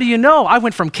 Ben, how do you know? I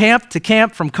went from camp to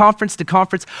camp, from conference to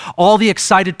conference. All the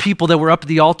excited people that were up at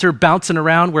the altar bouncing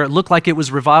around where it looked like it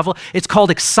was revival. It's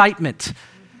called excitement.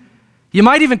 You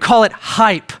might even call it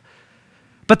hype.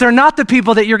 But they're not the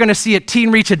people that you're going to see at Teen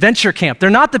Reach Adventure Camp. They're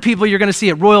not the people you're going to see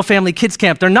at Royal Family Kids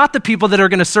Camp. They're not the people that are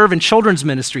going to serve in children's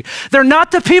ministry. They're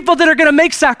not the people that are going to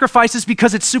make sacrifices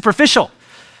because it's superficial.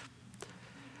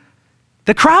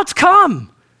 The crowds come.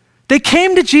 They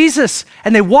came to Jesus,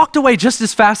 and they walked away just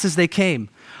as fast as they came.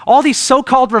 All these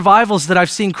so-called revivals that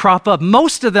I've seen crop up,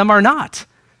 most of them are not.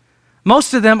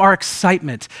 Most of them are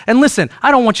excitement. And listen,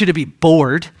 I don't want you to be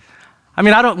bored. I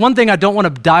mean, one thing I don't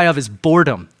want to die of is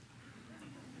boredom.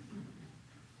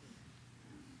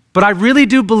 But I really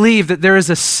do believe that there is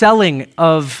a selling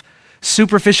of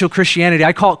superficial Christianity.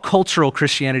 I call it cultural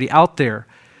Christianity out there,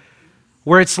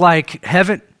 where it's like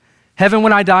heaven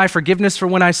when I die, forgiveness for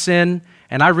when I sin,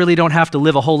 and I really don't have to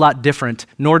live a whole lot different,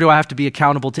 nor do I have to be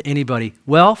accountable to anybody.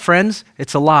 Well, friends,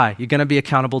 it's a lie. You're going to be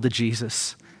accountable to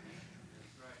Jesus.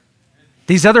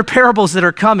 These other parables that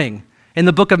are coming in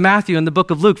the book of Matthew and the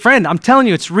book of Luke, friend, I'm telling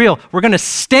you, it's real. We're going to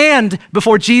stand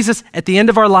before Jesus at the end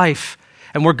of our life,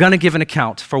 and we're going to give an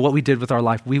account for what we did with our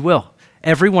life. We will.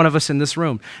 Every one of us in this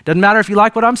room. Doesn't matter if you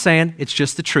like what I'm saying, it's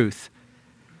just the truth.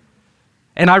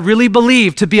 And I really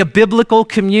believe to be a biblical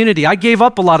community, I gave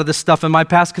up a lot of this stuff in my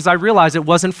past because I realized it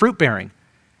wasn't fruit-bearing.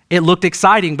 It looked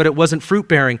exciting, but it wasn't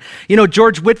fruit-bearing. You know,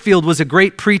 George Whitefield was a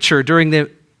great preacher during the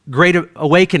Great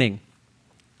Awakening.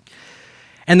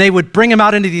 And they would bring him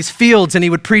out into these fields and he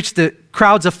would preach to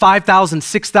crowds of 5,000,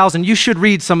 6,000. You should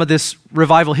read some of this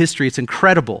revival history. It's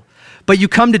incredible. But you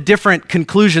come to different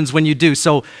conclusions when you do.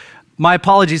 So my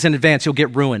apologies in advance, you'll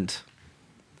get ruined.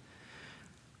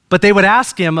 But they would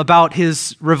ask him about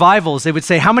his revivals. They would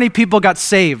say, how many people got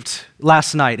saved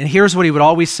last night? And here's what he would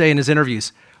always say in his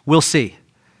interviews: we'll see.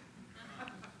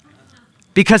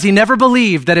 Because he never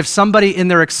believed that if somebody in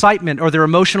their excitement or their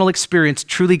emotional experience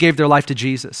truly gave their life to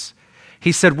Jesus,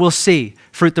 he said, we'll see,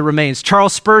 fruit that remains.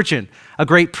 Charles Spurgeon, a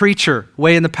great preacher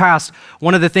way in the past,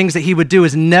 one of the things that he would do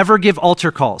is never give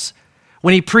altar calls.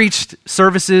 When he preached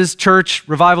services, church,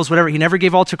 revivals, whatever, he never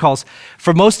gave altar calls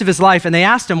for most of his life. And they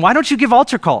asked him, why don't you give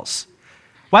altar calls?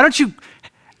 Why don't you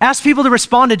ask people to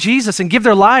respond to Jesus and give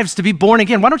their lives to be born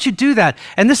again? Why don't you do that?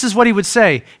 And this is what he would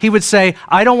say. He would say,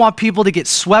 I don't want people to get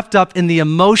swept up in the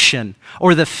emotion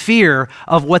or the fear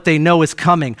of what they know is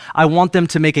coming. I want them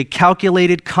to make a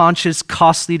calculated, conscious,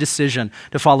 costly decision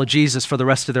to follow Jesus for the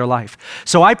rest of their life.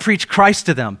 So I preach Christ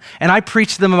to them, and I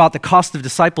preach to them about the cost of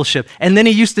discipleship. And then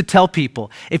he used to tell people,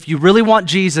 if you really want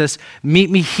Jesus, meet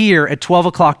me here at 12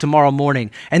 o'clock tomorrow morning.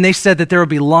 And they said that there would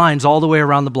be lines all the way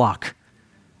around the block.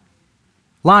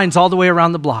 Lines all the way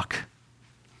around the block.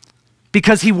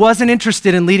 Because he wasn't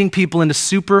interested in leading people into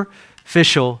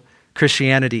superficial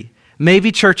Christianity.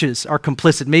 Maybe churches are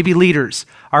complicit. Maybe leaders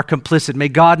are complicit. May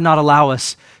God not allow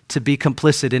us to be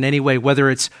complicit in any way,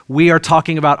 whether it's we are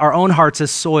talking about our own hearts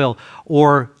as soil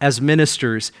or as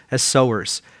ministers, as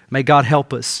sowers. May God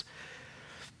help us.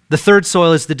 The third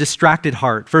soil is the distracted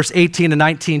heart. Verse 18 and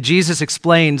 19, Jesus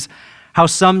explains how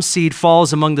some seed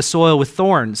falls among the soil with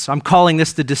thorns. I'm calling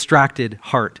this the distracted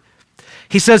heart.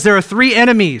 He says there are three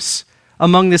enemies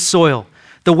among this soil: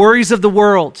 the worries of the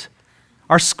world,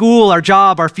 our school, our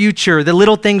job, our future, the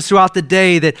little things throughout the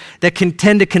day that can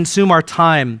tend to consume our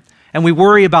time. And we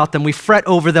worry about them. We fret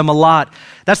over them a lot.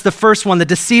 That's the first one, the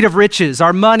deceit of riches,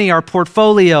 our money, our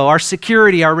portfolio, our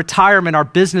security, our retirement, our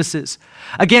businesses.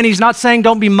 Again, he's not saying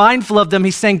don't be mindful of them.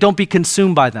 He's saying don't be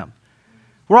consumed by them.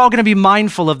 We're all going to be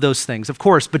mindful of those things, of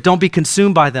course, but don't be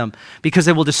consumed by them because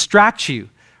they will distract you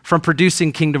from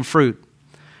producing kingdom fruit.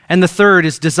 And the third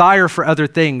is desire for other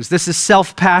things. This is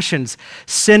self-passions,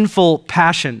 sinful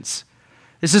passions.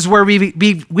 This is where we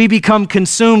become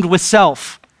consumed with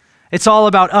self. It's all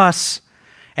about us,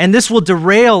 and this will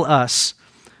derail us.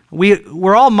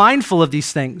 We're all mindful of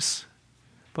these things,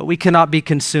 but we cannot be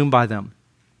consumed by them.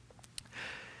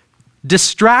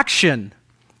 Distraction,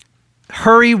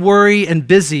 hurry, worry, and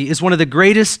busy is one of the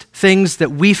greatest things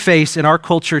that we face in our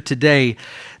culture today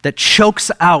that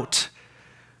chokes out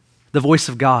the voice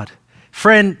of God.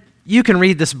 Friend, you can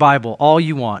read this Bible all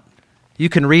you want. You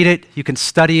can read it, you can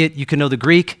study it, you can know the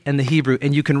Greek and the Hebrew,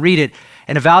 and you can read it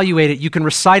and evaluate it. You can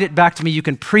recite it back to me, you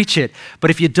can preach it.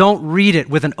 But if you don't read it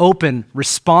with an open,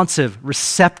 responsive,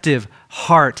 receptive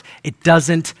heart, it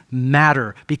doesn't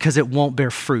matter because it won't bear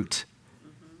fruit.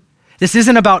 This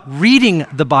isn't about reading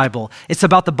the Bible. It's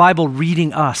about the Bible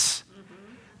reading us.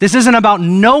 This isn't about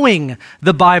knowing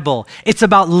the Bible. It's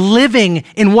about living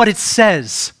in what it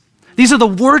says. These are the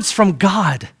words from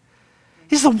God.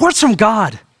 These are the words from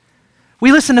God.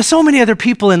 We listen to so many other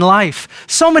people in life.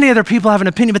 So many other people have an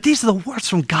opinion, but these are the words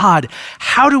from God.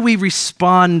 How do we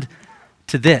respond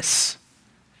to this?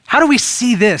 How do we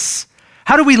see this?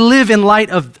 How do we live in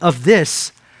light of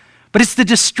this? But it's the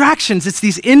distractions, it's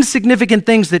these insignificant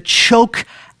things that choke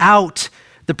out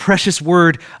the precious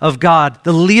word of God,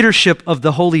 the leadership of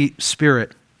the Holy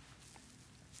Spirit.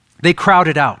 They crowd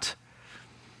it out.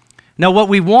 Now, what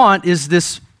we want is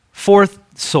this fourth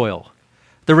soil.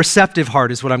 The receptive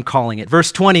heart is what I'm calling it.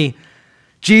 Verse 20,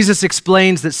 Jesus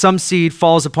explains that some seed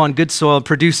falls upon good soil and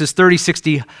produces 30,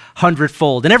 60,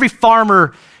 100-fold. And every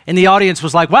farmer in the audience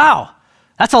was like, wow,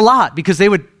 that's a lot, because they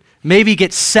would maybe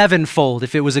get 7-fold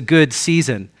if it was a good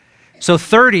season. So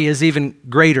 30 is even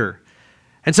greater.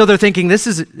 And so they're thinking, this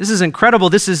is incredible.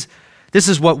 This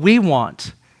is what we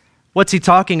want. What's he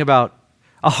talking about?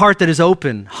 A heart that is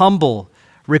open, humble,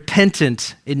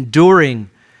 repentant,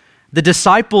 enduring. The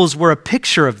disciples were a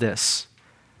picture of this.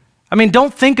 I mean,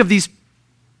 don't think of these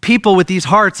people with these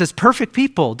hearts as perfect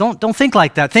people. Don't think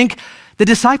like that. Think the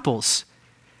disciples.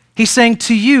 He's saying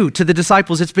to you, to the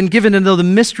disciples, it's been given to know the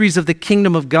mysteries of the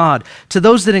kingdom of God, to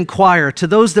those that inquire, to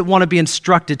those that want to be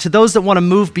instructed, to those that want to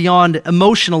move beyond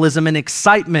emotionalism and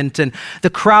excitement and the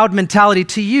crowd mentality.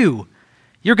 To you,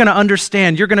 You're going to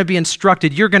understand. You're going to be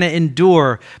instructed. You're going to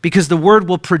endure because the word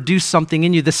will produce something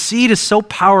in you. The seed is so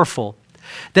powerful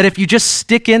that if you just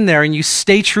stick in there and you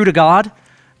stay true to God,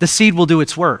 the seed will do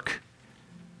its work.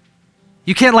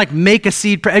 You can't like make a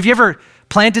seed. Have you ever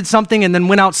planted something and then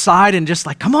went outside and just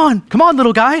like, come on,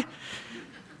 little guy.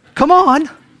 Come on.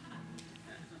 I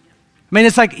mean,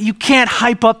 it's like you can't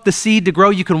hype up the seed to grow.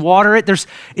 You can water it.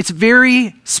 It's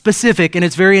very specific and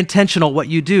it's very intentional what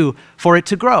you do for it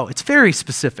to grow. It's very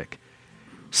specific.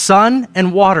 Sun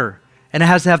and water, and it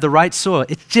has to have the right soil.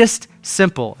 It's just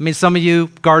simple. I mean, some of you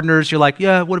gardeners, you're like,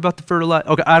 yeah, what about the fertilizer?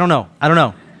 Okay, I don't know.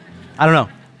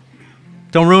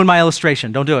 Don't ruin my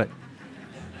illustration. Don't do it.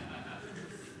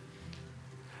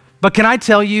 But can I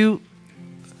tell you,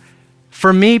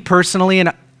 for me personally,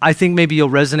 and I think maybe you'll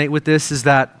resonate with this, is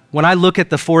that when I look at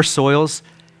the 4 soils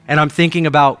and I'm thinking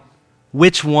about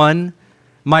which one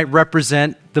might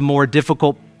represent the more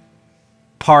difficult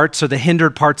parts or the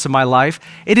hindered parts of my life,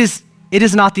 it is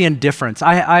not the indifference.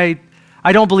 I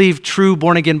don't believe true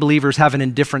born-again believers have an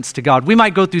indifference to God. We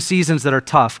might go through seasons that are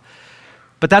tough,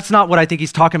 but that's not what I think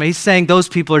he's talking about. He's saying those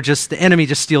people are just, the enemy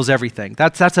just steals everything.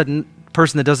 That's a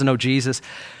person that doesn't know Jesus.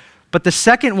 But the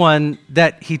second one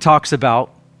that he talks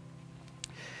about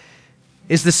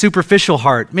is the superficial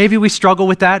heart. Maybe we struggle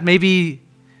with that. Maybe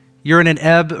you're in an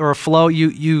ebb or a flow.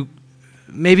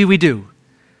 Maybe we do.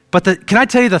 But can I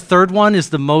tell you the third one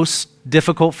is the most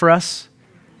difficult for us?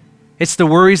 It's the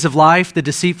worries of life, the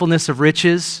deceitfulness of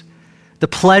riches, the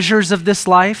pleasures of this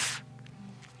life,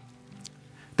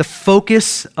 the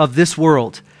focus of this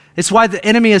world. It's why the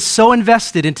enemy is so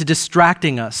invested into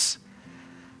distracting us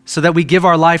so that we give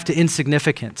our life to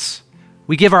insignificance.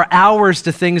 We give our hours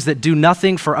to things that do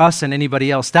nothing for us and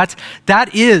anybody else. That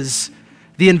is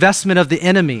the investment of the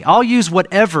enemy. He'll use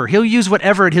whatever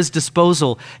at his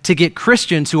disposal to get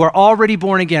Christians who are already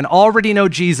born again, already know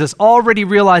Jesus, already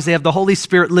realize they have the Holy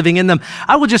Spirit living in them.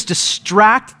 I will just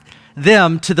distract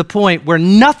them to the point where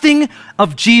nothing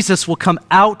of Jesus will come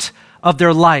out of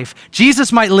their life.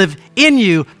 Jesus might live in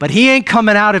you, but he ain't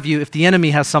coming out of you if the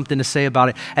enemy has something to say about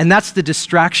it. And that's the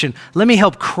distraction. Let me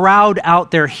help crowd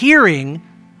out their hearing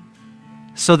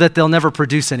so that they'll never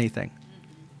produce anything.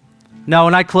 Now,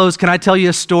 when I close, can I tell you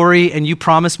a story and you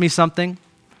promise me something?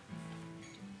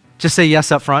 Just say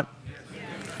yes up front.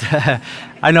 Yes.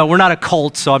 I know, we're not a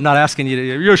cult, so I'm not asking you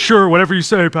to, yeah, sure, whatever you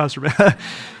say, Pastor.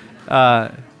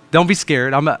 Don't be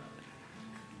scared.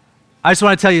 I just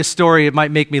want to tell you a story. It might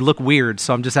make me look weird,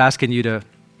 so I'm just asking you to,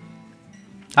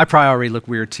 I probably already look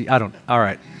weird to you. All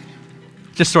right.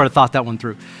 Just sort of thought that one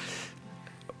through.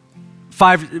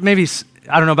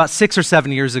 About 6 or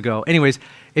 7 years ago. Anyways,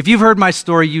 if you've heard my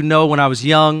story, you know when I was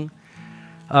young,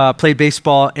 played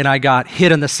baseball, and I got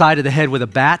hit on the side of the head with a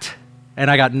bat,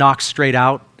 and I got knocked straight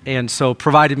out, and so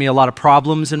provided me a lot of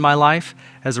problems in my life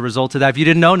as a result of that. If you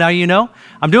didn't know, now you know.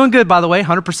 I'm doing good, by the way,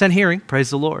 100% hearing.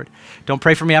 Praise the Lord. Don't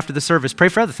pray for me after the service. Pray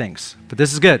for other things, but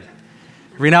this is good.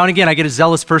 Every now and again, I get a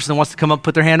zealous person that wants to come up,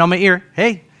 put their hand on my ear.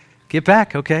 Hey, get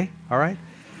back, okay, all right.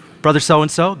 Brother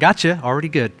so-and-so, gotcha, already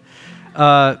good.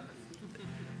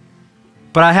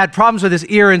 But I had problems with his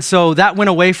ear, and so that went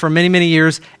away for many, many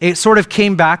years. It sort of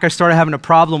came back. I started having a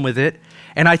problem with it,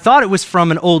 and I thought it was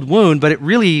from an old wound, but it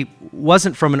really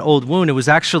wasn't from an old wound. It was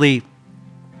actually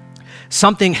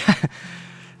something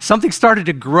started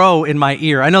to grow in my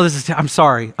ear. I know I'm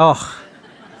sorry. Oh,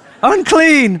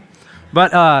 unclean.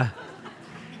 But I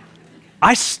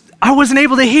wasn't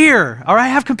able to hear. All right,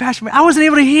 have compassion. I wasn't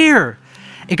able to hear.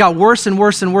 It got worse and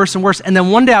worse and worse and worse. And then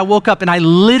one day I woke up and I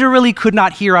literally could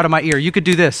not hear out of my ear. You could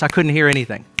do this. I couldn't hear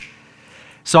anything.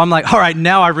 So I'm like, all right,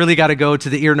 now I really got to go to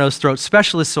the ear, nose, throat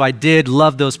specialist. So I did.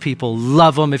 Love those people.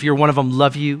 Love them. If you're one of them,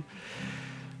 love you.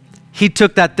 He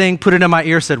took that thing, put it in my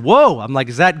ear, said, whoa. I'm like,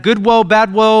 is that good whoa,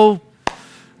 bad whoa?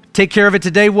 Take care of it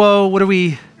today, whoa. What are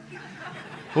we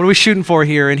shooting for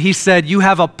here? And he said, you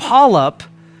have a polyp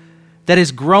that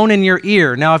is grown in your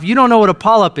ear. Now, if you don't know what a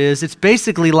polyp is, it's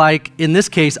basically like, in this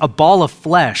case, a ball of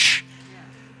flesh.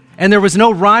 And there was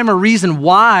no rhyme or reason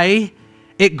why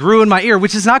it grew in my ear,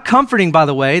 which is not comforting, by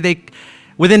the way.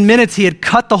 Within minutes, he had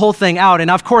cut the whole thing out. And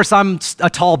of course, I'm a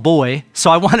tall boy, so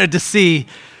I wanted to see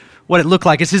what it looked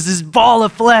like. It's just this ball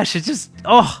of flesh. It's just,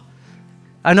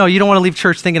 I know you don't want to leave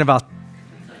church thinking about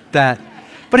that.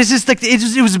 But it's just like,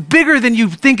 it was bigger than you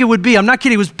think it would be. I'm not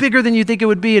kidding. It was bigger than you think it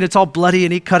would be. And it's all bloody,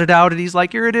 and he cut it out, and he's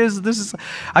like, here it is.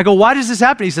 I go, why does this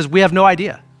happen? He says, we have no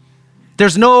idea.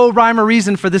 There's no rhyme or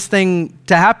reason for this thing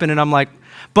to happen. And I'm like,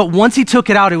 but once he took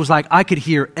it out, it was like, I could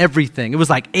hear everything. It was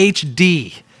like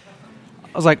HD.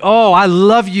 I was like, oh, I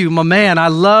love you, my man. I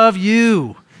love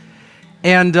you.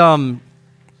 And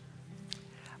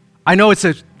I know it's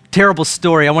a terrible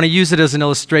story. I want to use it as an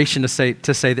illustration to say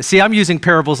that. See, I'm using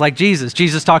parables like Jesus.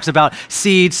 Jesus talks about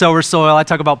seed, sower, soil. I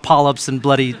talk about polyps and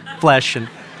bloody flesh, and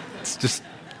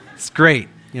it's great,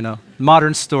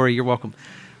 Modern story, you're welcome.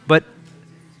 But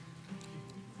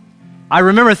I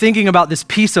remember thinking about this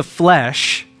piece of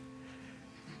flesh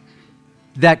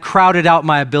that crowded out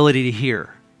my ability to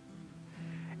hear.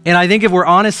 And I think if we're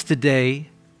honest today,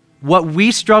 what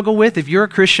we struggle with, if you're a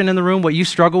Christian in the room, what you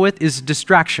struggle with is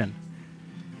distraction.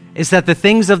 Is that the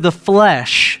things of the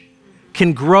flesh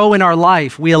can grow in our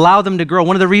life. We allow them to grow.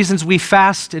 One of the reasons we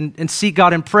fast and seek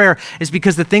God in prayer is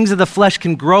because the things of the flesh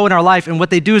can grow in our life, and what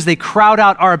they do is they crowd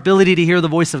out our ability to hear the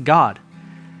voice of God.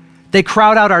 They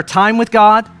crowd out our time with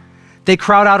God. They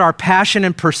crowd out our passion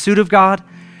and pursuit of God,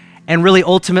 and really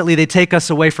ultimately they take us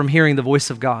away from hearing the voice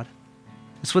of God.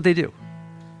 That's what they do.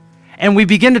 And we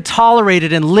begin to tolerate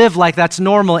it and live like that's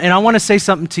normal. And I want to say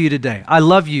something to you today. I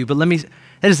love you, but that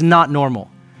is not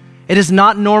normal. It is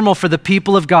not normal for the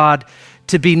people of God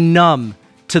to be numb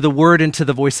to the word and to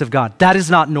the voice of God. That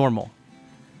is not normal.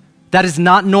 That is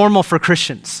not normal for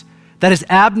Christians. That is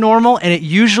abnormal, and it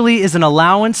usually is an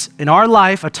allowance in our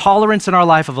life, a tolerance in our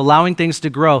life of allowing things to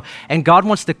grow. And God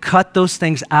wants to cut those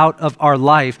things out of our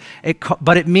life.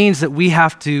 But it means that we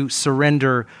have to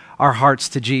surrender our hearts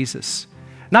to Jesus.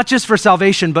 Not just for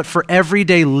salvation, but for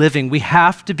everyday living. We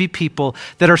have to be people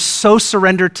that are so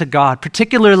surrendered to God,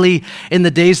 particularly in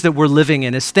the days that we're living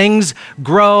in. As things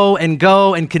grow and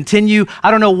go and continue,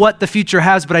 I don't know what the future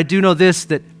has, but I do know this,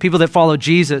 that people that follow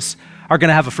Jesus are going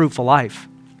to have a fruitful life.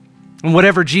 And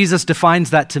whatever Jesus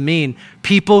defines that to mean,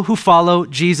 people who follow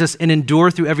Jesus and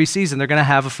endure through every season, they're going to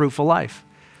have a fruitful life.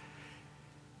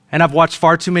 And I've watched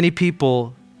far too many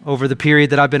people over the period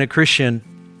that I've been a Christian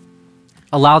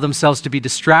allow themselves to be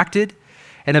distracted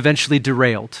and eventually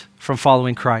derailed from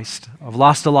following Christ. I've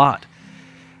lost a lot.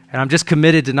 And I'm just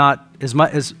committed to not, as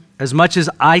much as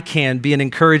I can, be an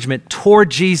encouragement toward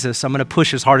Jesus. I'm going to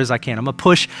push as hard as I can. I'm going to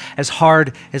push as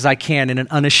hard as I can in an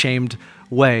unashamed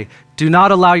way. Do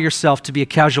not allow yourself to be a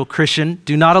casual Christian.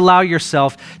 Do not allow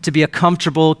yourself to be a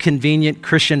comfortable, convenient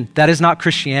Christian. That is not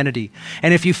Christianity.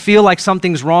 And if you feel like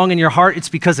something's wrong in your heart, it's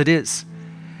because it is.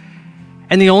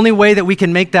 And the only way that we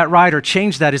can make that right or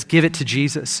change that is give it to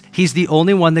Jesus. He's the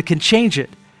only one that can change it.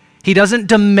 He doesn't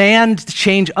demand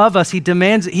change of us.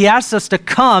 He asks us to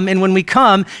come, and when we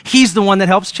come, he's the one that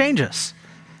helps change us.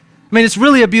 I mean, it's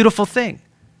really a beautiful thing.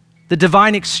 The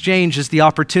divine exchange is the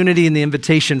opportunity and the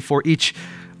invitation for each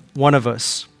one of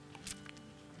us.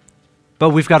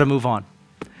 But we've got to move on.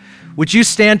 Would you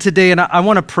stand today, and I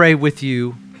want to pray with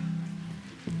you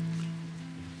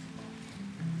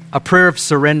a prayer of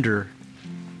surrender.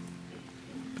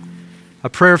 A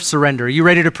prayer of surrender. Are you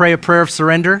ready to pray a prayer of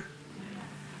surrender?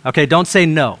 Okay, don't say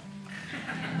no.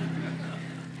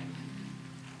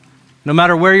 No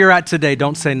matter where you're at today,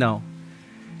 don't say no.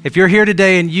 If you're here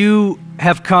today and you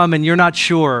have come and you're not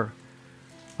sure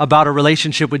about a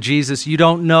relationship with Jesus, you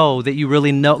don't know that you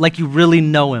really know, like you really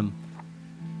know him,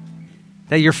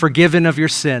 that you're forgiven of your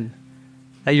sin,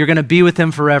 that you're going to be with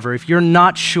him forever. If you're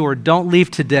not sure, don't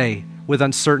leave today with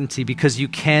uncertainty, because you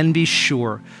can be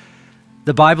sure.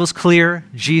 The Bible's clear.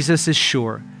 Jesus is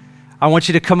sure. I want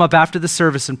you to come up after the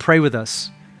service and pray with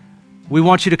us. We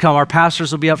want you to come. Our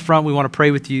pastors will be up front. We want to pray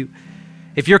with you.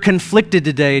 If you're conflicted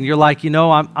today and you're like,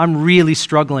 I'm really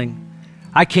struggling.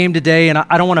 I came today and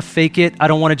I don't want to fake it. I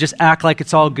don't want to just act like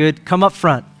it's all good. Come up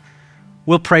front.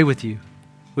 We'll pray with you.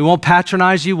 We won't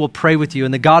patronize you. We'll pray with you.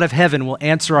 And the God of heaven will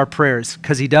answer our prayers,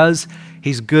 because he does.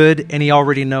 He's good, and he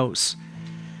already knows.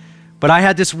 But I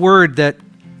had this word that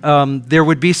there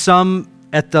would be some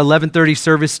at the 11:30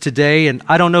 service today, and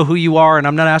I don't know who you are, and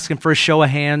I'm not asking for a show of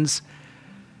hands.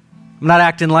 I'm not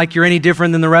acting like you're any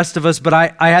different than the rest of us, but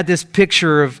I had this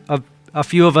picture of a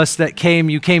few of us that came.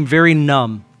 You came very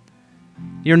numb.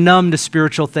 You're numb to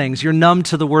spiritual things. You're numb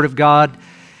to the Word of God.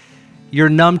 You're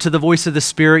numb to the voice of the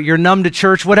Spirit. You're numb to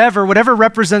church. Whatever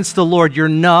represents the Lord, you're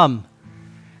numb.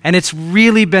 And it's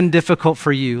really been difficult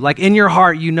for you. Like in your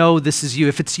heart, you know this is you.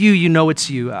 If it's you, you know it's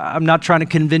you. I'm not trying to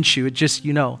convince you. It's just,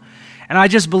 you know. And I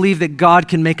just believe that God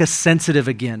can make us sensitive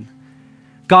again.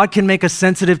 God can make us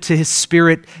sensitive to his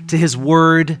Spirit, to his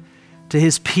word, to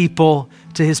his people,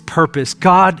 to his purpose.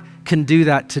 God can do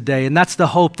that today. And that's the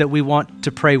hope that we want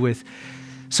to pray with.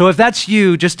 So if that's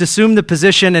you, just assume the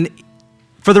position. And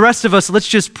for the rest of us, let's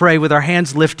just pray with our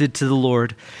hands lifted to the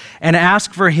Lord and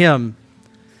ask for him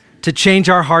to change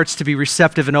our hearts to be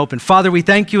receptive and open. Father, we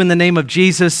thank you in the name of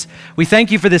Jesus. We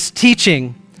thank you for this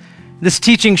teaching. This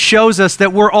teaching shows us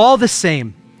that we're all the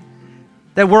same,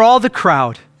 that we're all the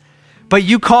crowd, but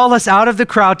you call us out of the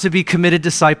crowd to be committed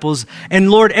disciples.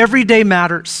 And Lord, every day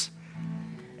matters.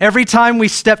 Every time we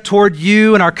step toward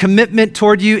you and our commitment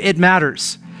toward you, it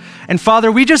matters. And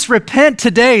Father, we just repent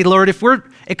today, Lord, if we're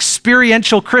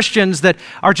experiential Christians that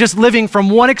are just living from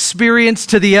one experience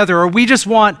to the other, or we just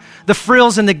want the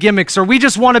frills and the gimmicks, or we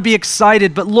just want to be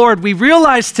excited. But Lord, we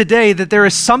realize today that there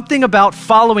is something about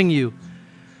following you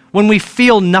when we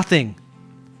feel nothing,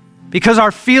 because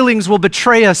our feelings will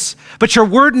betray us, but your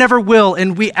word never will.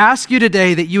 And we ask you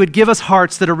today that you would give us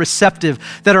hearts that are receptive,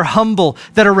 that are humble,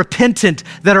 that are repentant,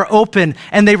 that are open,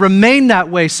 and they remain that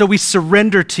way, so we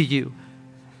surrender to you.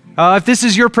 If this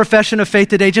is your profession of faith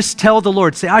today, just tell the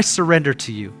Lord, say, I surrender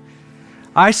to you.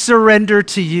 I surrender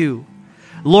to you.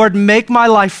 Lord, make my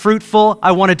life fruitful.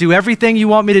 I want to do everything you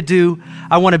want me to do.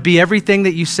 I want to be everything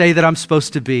that you say that I'm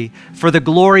supposed to be for the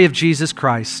glory of Jesus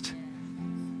Christ.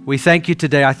 We thank you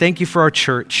today. I thank you for our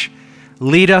church.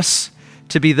 Lead us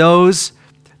to be those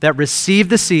that receive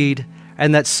the seed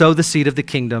and that sow the seed of the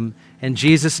kingdom. In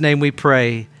Jesus' name we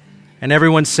pray. And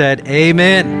everyone said,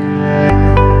 amen.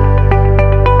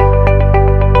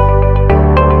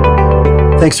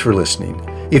 Thanks for listening.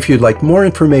 If you'd like more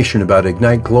information about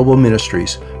Ignite Global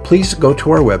Ministries, please go to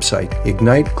our website,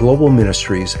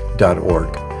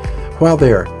 igniteglobalministries.org. While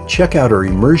there, check out our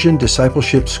Immersion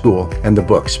Discipleship School and the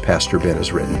books Pastor Ben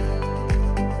has written.